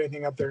 I don't have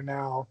anything up there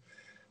now,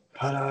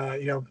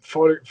 but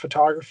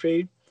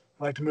photography,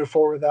 I'd like to move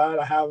forward with that.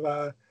 I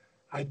have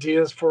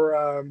ideas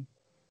for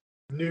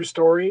new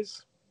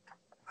stories.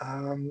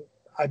 Um,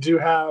 I do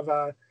have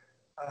a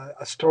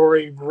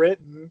story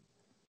written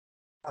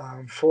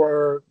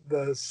for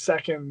the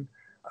second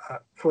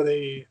for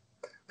the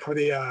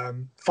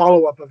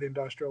follow up of the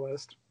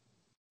Industrialist,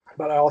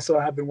 but I also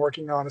have been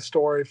working on a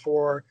story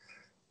for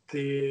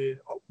the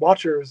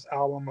Watchers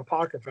album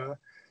Apocrypha,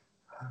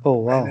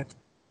 Oh, and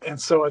wow.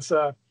 so it's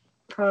a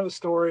kind of a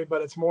story,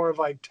 but it's more of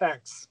like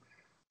text,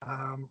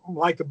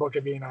 like the Book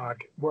of Enoch,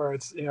 where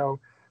it's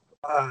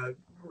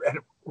and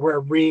where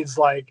it reads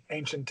like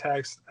ancient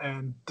text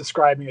and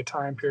describing a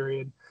time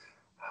period.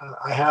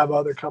 I have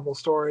other couple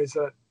stories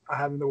that I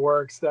have in the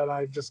works that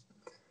I just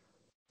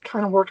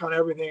kind of work on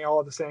everything all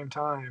at the same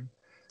time.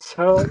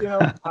 So,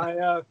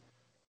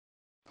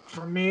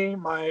 for me,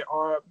 my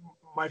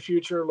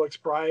future looks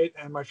bright,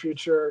 and my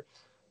future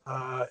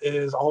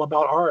is all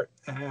about art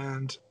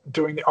and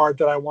doing the art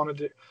that I want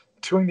to do,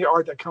 doing the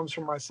art that comes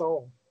from my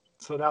soul.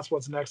 So that's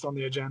what's next on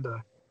the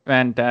agenda.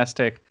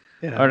 Fantastic.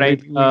 Yeah, All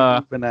right.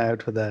 we'll keep an eye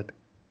out for that.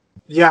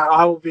 Yeah,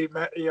 I will be,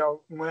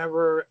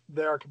 whenever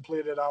they are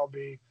completed, I'll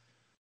be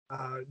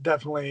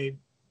definitely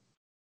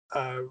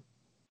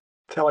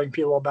telling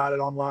people about it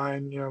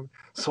online,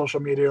 social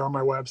media, on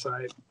my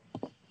website.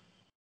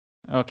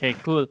 Okay,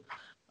 cool.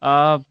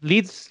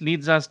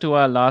 Leads us to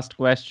our last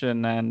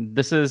question, and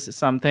this is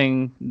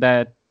something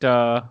that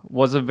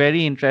was a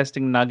very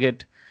interesting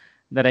nugget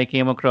that I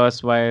came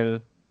across while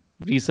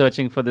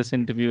researching for this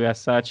interview as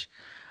such.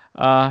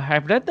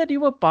 I've read that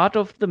you were part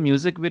of the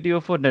music video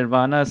for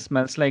Nirvana's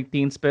Smells Like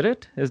Teen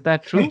Spirit. Is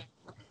that true?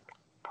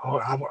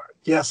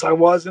 Yes, I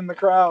was in the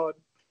crowd.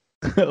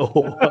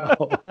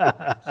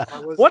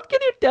 What can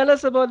you tell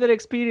us about that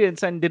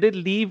experience, and did it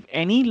leave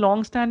any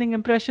long-standing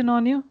impression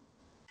on you?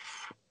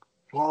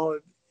 Well,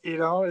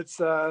 it's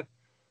I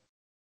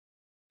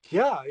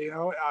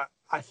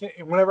think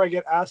whenever I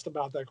get asked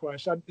about that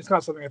question, it's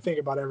not something I think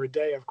about every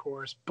day, of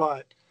course,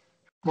 but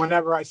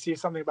whenever I see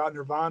something about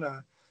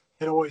Nirvana,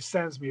 it always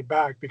sends me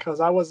back,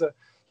 because I was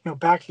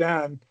back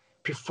then,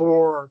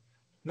 before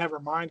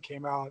Nevermind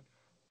came out,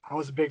 I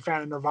was a big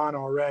fan of Nirvana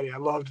already. I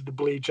loved the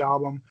Bleach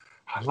album.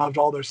 I loved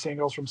all their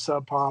singles from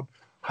Sub Pop.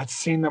 I'd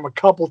seen them a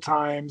couple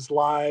times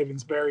live in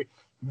very,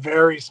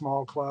 very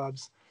small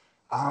clubs.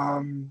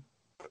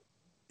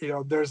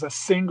 There's a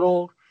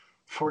single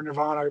for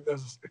Nirvana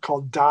that's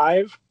called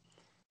Dive.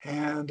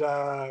 And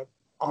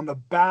on the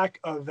back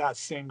of that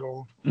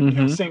single,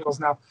 singles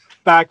now,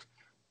 back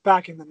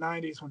in the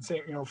 90s when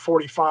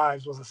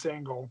 45s was a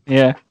single.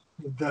 Yeah.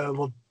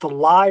 The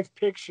live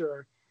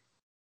picture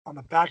on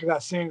the back of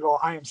that single,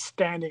 I am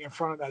standing in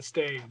front of that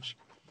stage.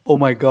 Oh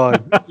my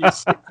God!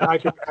 I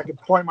could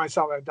point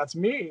myself at, that's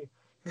me.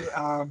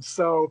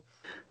 So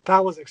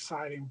that was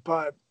exciting.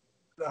 But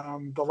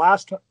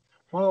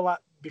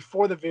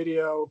before the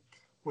video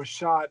was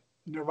shot,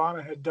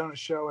 Nirvana had done a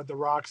show at the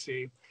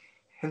Roxy,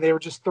 and they were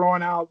just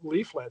throwing out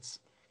leaflets,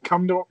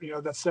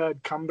 that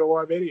said, "Come to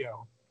our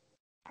video."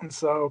 And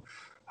so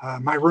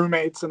my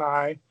roommates and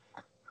I,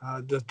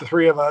 the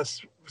three of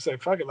us,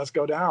 said, "Fuck it, let's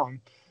go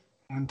down."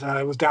 And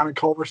it was down in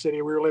Culver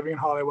City. We were living in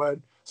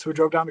Hollywood, so we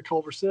drove down to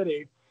Culver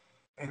City,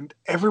 and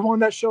everyone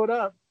that showed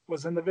up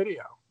was in the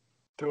video.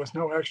 There was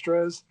no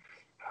extras.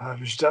 It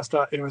was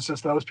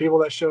just those people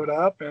that showed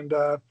up, and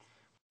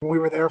we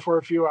were there for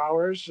a few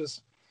hours,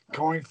 just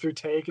going through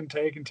take and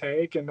take and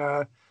take. And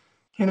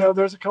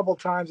there's a couple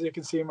of times that you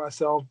can see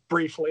myself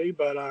briefly,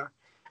 but I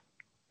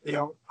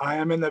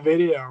am in the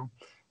video,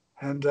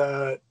 and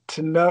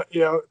to know,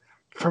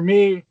 for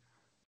me,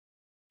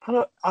 I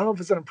don't know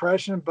if it's an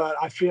impression, but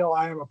I feel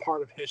I am a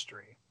part of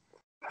history.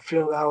 I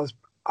feel that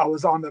I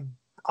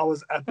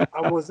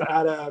was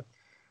at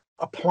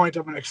a point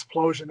of an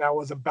explosion that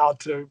was about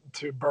to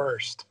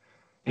burst.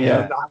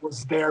 Yeah. And I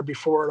was there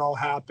before it all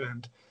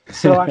happened.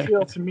 So I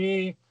feel, to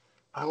me,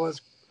 I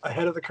was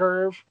ahead of the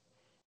curve.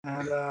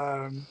 And,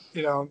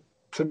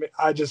 to me,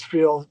 I just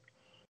feel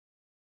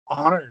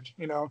honored,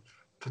 I've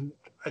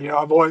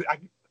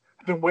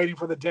been waiting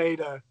for the day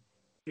to,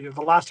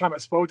 the last time I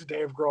spoke to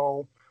Dave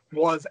Grohl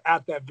was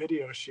at that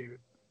video shoot.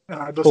 And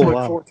I just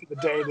look forward to the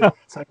day that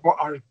it's like,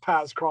 our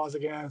paths cross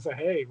again and say,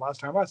 "Hey, last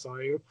time I saw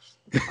you,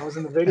 I was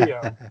in the video."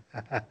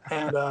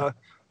 And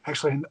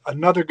actually,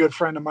 another good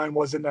friend of mine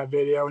was in that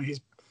video, and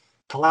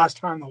the last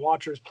time the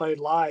Watchers played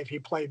live, he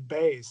played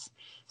bass.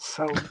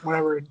 So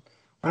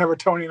whenever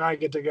Tony and I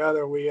get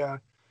together, we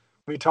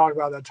talk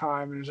about that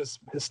time, and it's just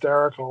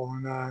hysterical.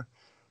 And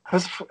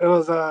it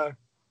was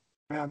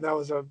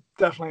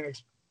definitely an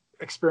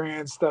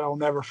experience that I'll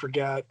never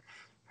forget,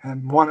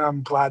 and one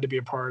I'm glad to be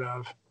a part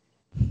of.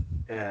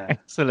 Yeah,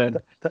 excellent.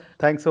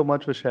 Thanks so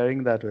much for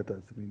sharing that with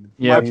us.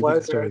 My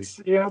pleasure. It's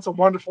it's a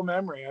wonderful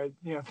memory.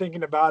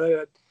 Thinking about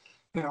it,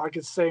 I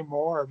could say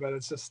more, but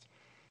it's just,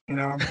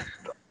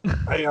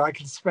 I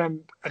could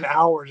spend an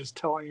hour just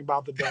telling you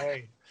about the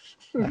day.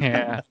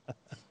 Yeah.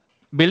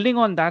 Building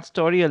on that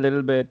story a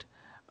little bit,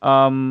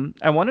 I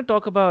want to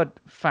talk about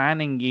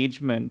fan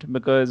engagement,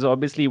 because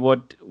obviously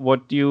what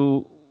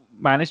you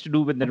managed to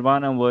do with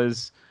Nirvana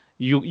was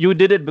you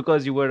did it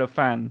because you were a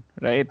fan,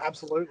 right?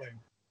 Absolutely.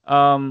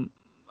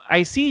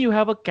 I see you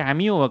have a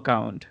Cameo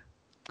account,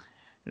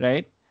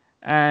 right?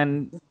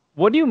 And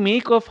what do you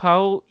make of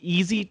how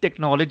easy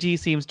technology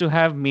seems to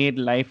have made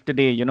life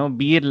today?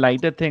 Be it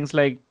lighter things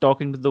like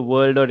talking to the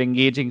world or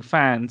engaging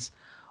fans,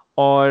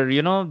 or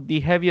the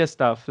heavier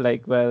stuff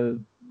like,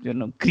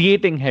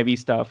 creating heavy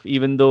stuff.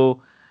 Even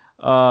though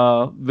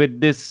with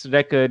this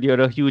record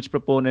you're a huge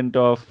proponent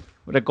of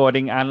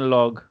recording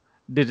analog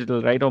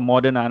digital, right, or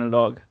modern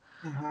analog.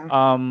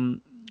 Mm-hmm.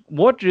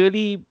 What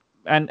really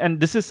and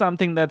this is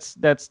something that's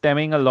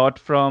stemming a lot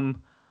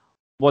from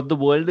what the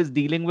world is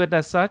dealing with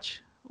as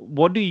such.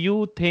 What do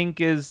you think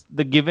is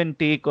the give and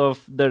take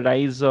of the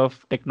rise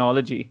of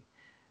technology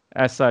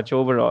as such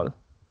overall?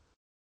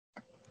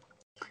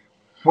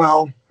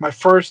 Well, my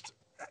first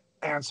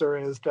answer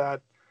is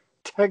that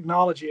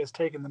technology has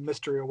taken the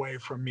mystery away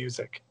from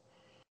music.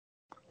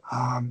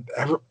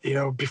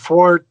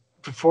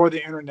 Before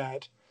the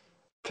internet,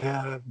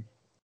 the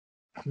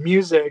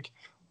music,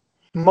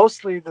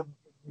 mostly the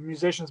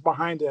musicians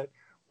behind it,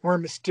 were a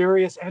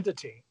mysterious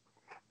entity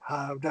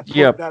that put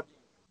Yep. that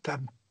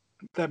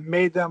that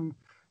made them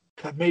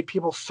that made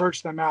people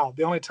search them out.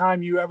 The only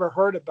time you ever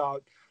heard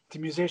about the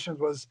musicians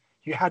was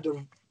you had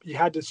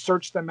to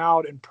search them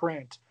out in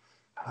print.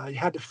 You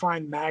had to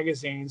find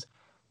magazines,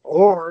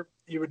 or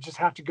you would just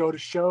have to go to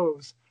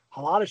shows,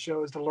 a lot of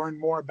shows, to learn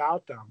more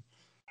about them.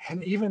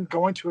 And even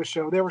going to a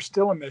show, they were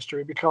still a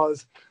mystery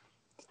because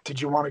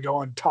did you want to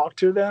go and talk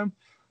to them?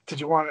 Did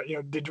you want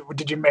to,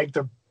 did you make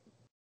the,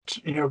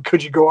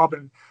 could you go up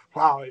and,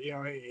 wow,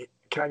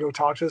 can I go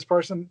talk to this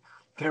person?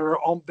 They were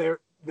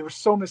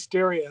so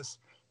mysterious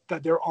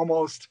that they're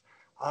almost,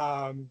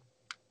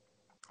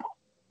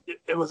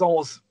 it was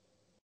almost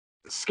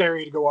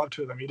scary to go up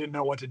to them. You didn't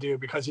know what to do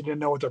because you didn't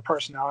know what their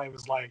personality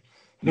was like.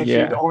 And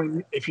Yeah.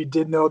 if you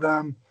did know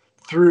them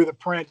through the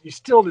print, you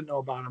still didn't know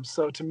about them.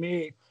 So to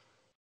me,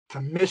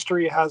 the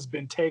mystery has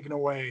been taken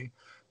away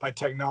by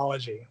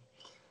technology.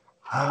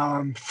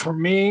 For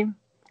me,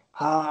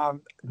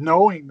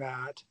 knowing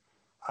that,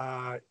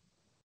 uh,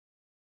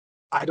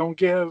 I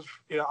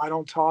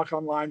don't talk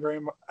online very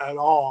much at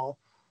all.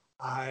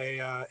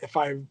 If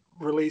I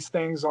release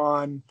things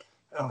on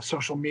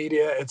social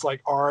media, it's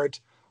like art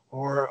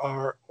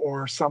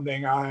or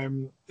something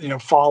I'm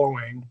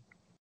following,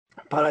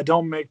 but I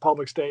don't make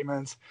public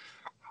statements.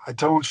 I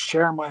don't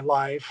share my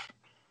life.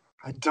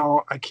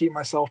 I keep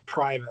myself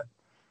private.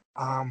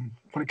 When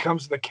it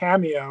comes to the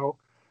Cameo,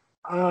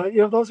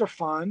 those are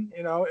fun.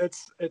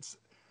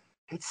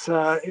 It's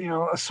a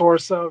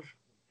source of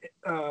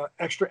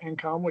extra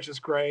income, which is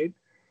great,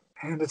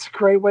 and it's a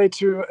great way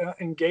to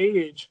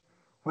engage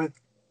with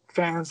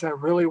fans that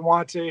really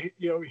want to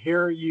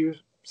hear you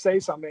say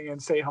something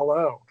and say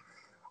hello.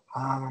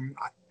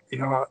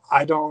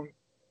 I don't.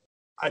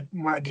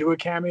 When I do a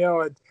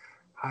Cameo,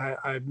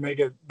 I make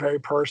it very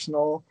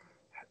personal.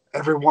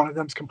 Every one of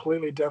them's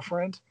completely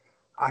different.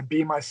 I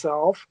be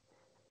myself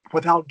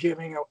without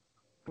giving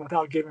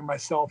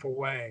myself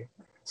away.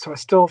 So I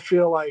still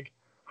feel like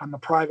I'm a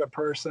private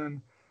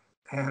person,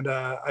 and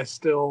I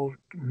still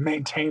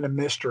maintain a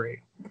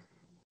mystery.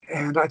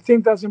 And I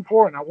think that's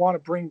important. I want to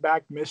bring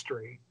back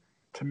mystery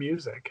to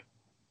music.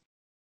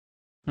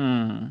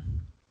 Hmm.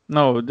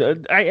 No,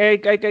 I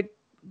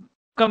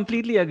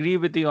completely agree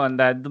with you on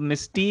that. The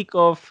mystique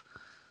of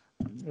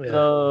Yeah.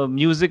 the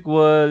music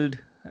world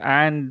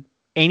and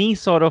any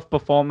sort of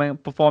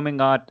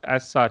performing art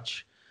as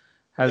such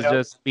has Yep,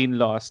 just been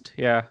lost.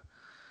 Yeah.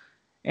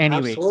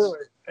 Anyways.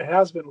 absolutely. It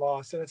has been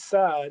lost, and it's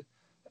sad,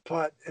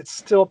 but it's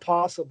still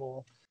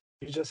possible.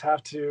 You just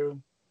have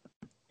to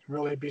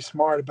really be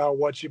smart about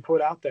what you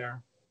put out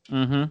there.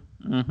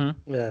 Mm-hmm.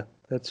 Mm-hmm. Yeah,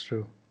 that's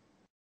true.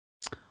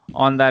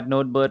 On that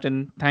note,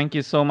 Burton, thank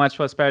you so much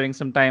for sparing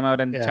some time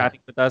out and Yeah. chatting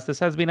with us. This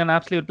has been an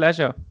absolute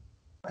pleasure.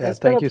 Yeah. It's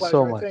been a Thank you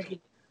so pleasure. much.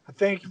 I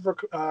thank you for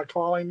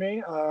calling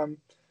me.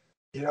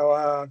 You know,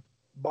 uh,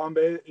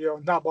 Bombay.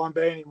 Not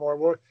Bombay anymore.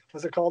 What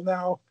was it called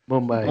now?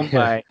 Mumbai. Yeah.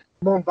 Mumbai.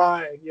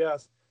 Mumbai.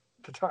 Yes.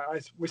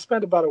 We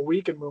spent about a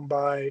week in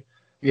Mumbai a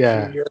few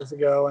Yeah. years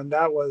ago, and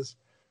that was,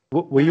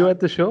 Were you man. at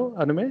the show,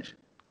 Animesh?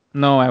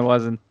 No, I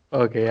wasn't.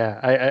 Okay,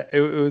 yeah.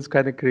 It was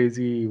kind of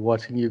crazy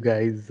watching you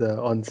guys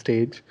on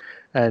stage.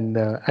 And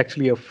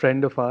actually, a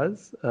friend of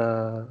ours,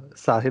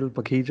 Sahil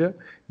Makhija,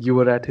 you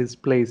were at his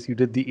place. You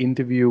did the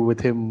interview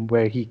with him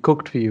where he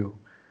cooked for you.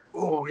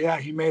 Oh yeah,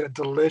 he made a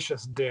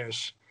delicious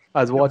dish.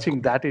 I was It was,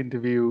 watching that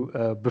interview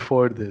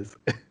before this.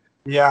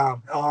 yeah.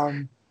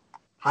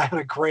 I had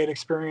a great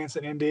experience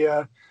in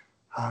India.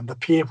 The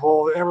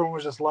people, everyone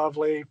was just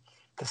lovely.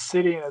 The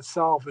city in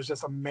itself was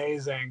just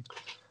amazing.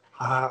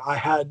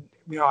 I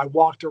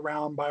walked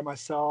around by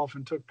myself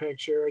and took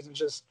pictures and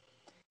just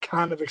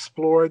kind of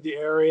explored the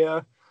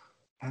area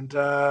and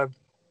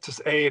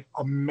just ate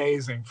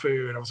amazing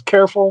food. I was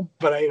careful,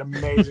 but I ate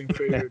amazing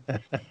food.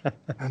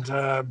 And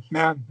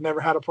man, never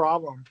had a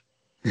problem.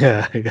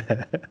 Yeah,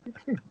 yeah.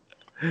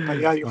 But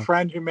yeah, your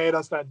friend who made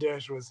us that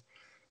dish was,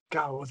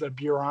 God, was it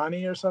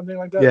Burani or something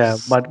like that? It Yeah,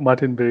 was,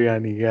 mutton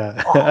biryani.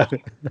 oh,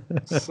 Yeah.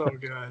 so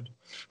good.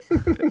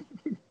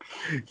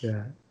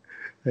 Yeah,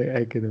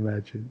 I can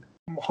imagine.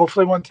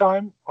 Hopefully one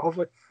time,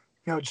 hopefully,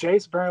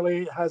 Jace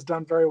apparently has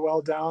done very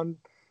well down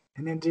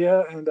in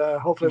India, and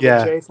hopefully with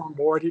Yeah. Jace on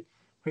board,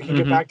 we can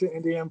get Mm-hmm. back to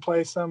India and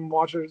play some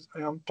Watchers,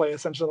 play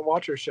essentially the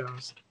Watcher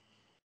shows.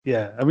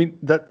 Yeah, I mean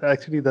that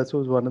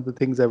was one of the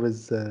things I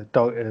was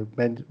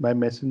my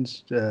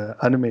message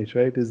Animesh,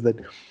 right, is that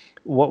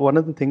one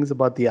of the things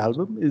about the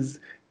album is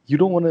you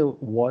don't want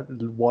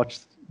to watch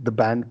the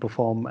band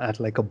perform at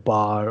like a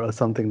bar or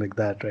something like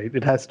that, right?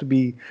 It has to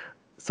be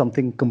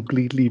something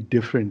completely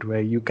different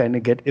where you kind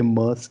of get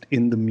immersed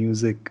in the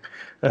music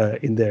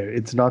in there.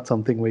 It's not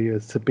something where you're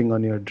sipping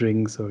on your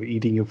drinks or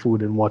eating your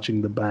food and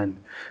watching the band.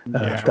 Yeah,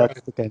 That's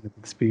right. the kind of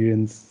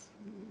experience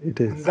it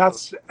And is.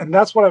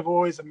 that's what I've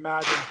always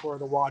imagined for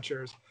the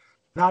Watchers.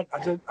 I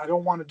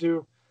don't want to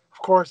do. Of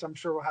course, I'm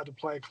sure we'll have to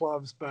play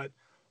clubs, but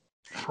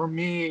for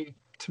me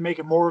to make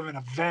it more of an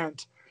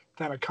event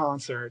than a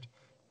concert,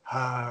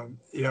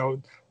 you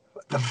know,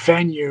 the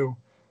venue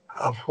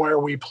of where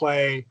we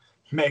play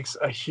makes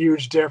a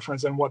huge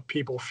difference in what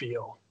people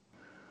feel.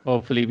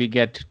 Hopefully, we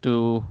get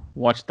to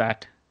watch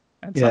that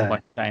at some Yeah,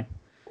 point in time.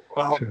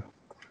 Well, true.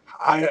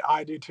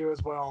 I do too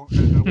as well,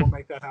 and we'll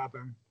make that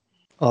happen.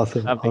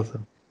 Awesome, Lovely.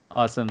 awesome.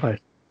 Awesome. All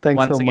right.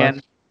 Thanks so Once much.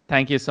 again,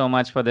 thank you so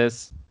much for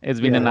this. It's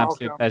been You're an Yeah.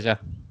 absolute welcome. pleasure.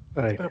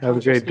 All It's right. been a Have a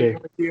pleasure great day.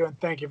 speaking with you, and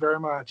thank you very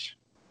much.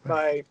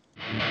 Bye.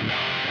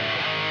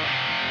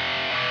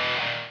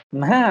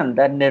 Man,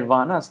 that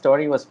Nirvana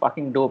story was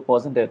fucking dope,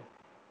 wasn't it?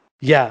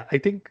 Yeah, I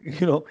think,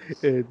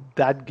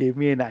 that gave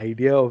me an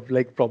idea of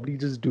like probably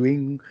just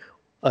doing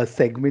a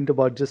segment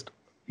about just,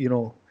 you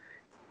know,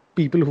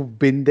 people who've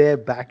been there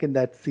back in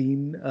that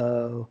scene,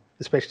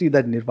 especially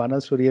that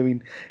Nirvana story. I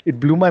mean, it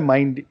blew my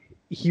mind.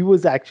 He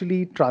was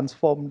actually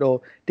transformed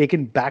or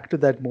taken back to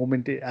that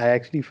moment. I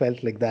actually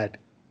felt like that.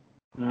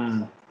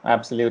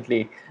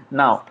 Absolutely.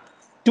 Now,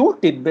 two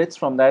tidbits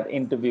from that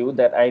interview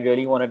that I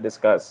really want to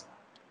discuss.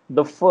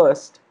 The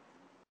first,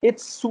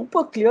 it's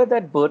super clear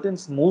that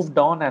Burton's moved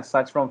on as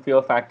such from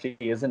Fear Factory,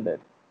 isn't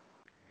it?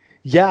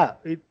 Yeah,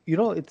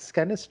 it's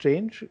kind of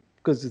strange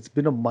because it's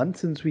been a month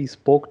since we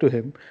spoke to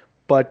him,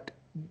 but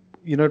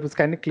it was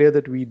kind of clear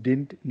that we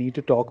didn't need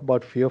to talk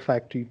about Fear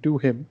Factory to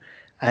him.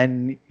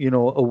 And,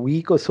 a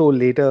week or so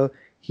later,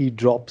 he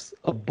drops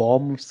a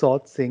bomb of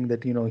sorts saying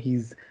that,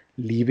 he's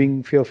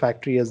leaving Fear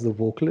Factory as the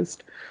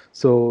vocalist.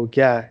 So,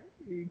 yeah,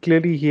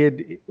 clearly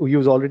he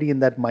was already in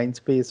that mind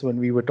space when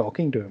we were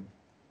talking to him.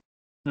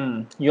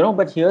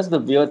 But here's the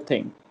weird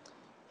thing.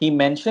 He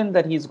mentioned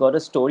that he's got a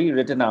story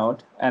written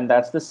out, and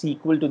that's the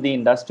sequel to The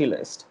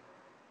Industrialist.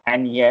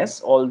 And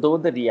yes, although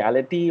the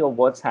reality of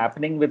what's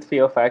happening with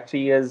Fear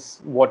Factory is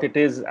what it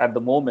is at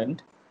the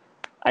moment,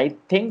 I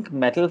think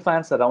metal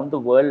fans around the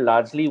world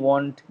largely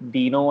want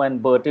Dino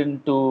and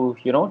Burton to,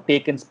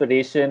 take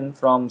inspiration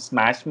from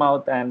Smash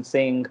Mouth and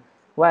sing,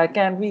 "Why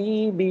can't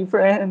we be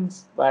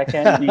friends? Why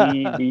can't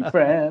we be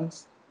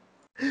friends?"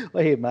 Oh,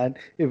 hey man,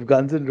 if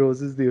Guns N'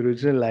 Roses, the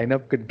original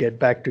lineup, could get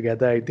back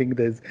together, I think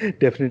there's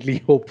definitely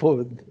hope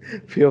for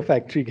Fear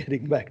Factory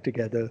getting back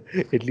together,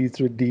 at least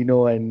with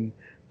Dino and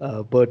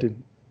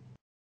Burton.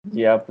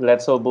 Yep,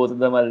 let's hope both of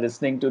them are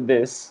listening to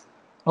this.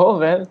 Oh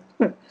well,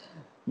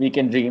 we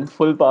can dream.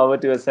 Full power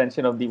to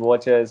Ascension of the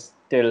Watchers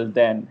till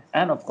then,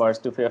 and of course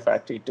to Fear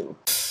Factory too.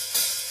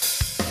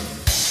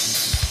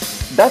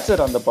 That's it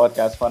on the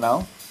podcast for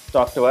now.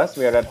 Talk to us.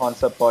 We are at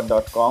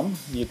hornsuppod.com.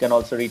 You can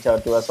also reach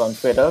out to us on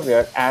Twitter. We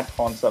are at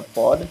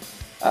hornsuppod.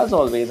 As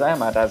always, I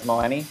am at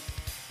Asmawani,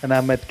 And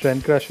I'm at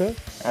Trend Crusher.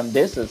 and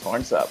this is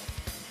Horns Up.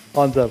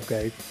 Horns up,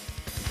 guys.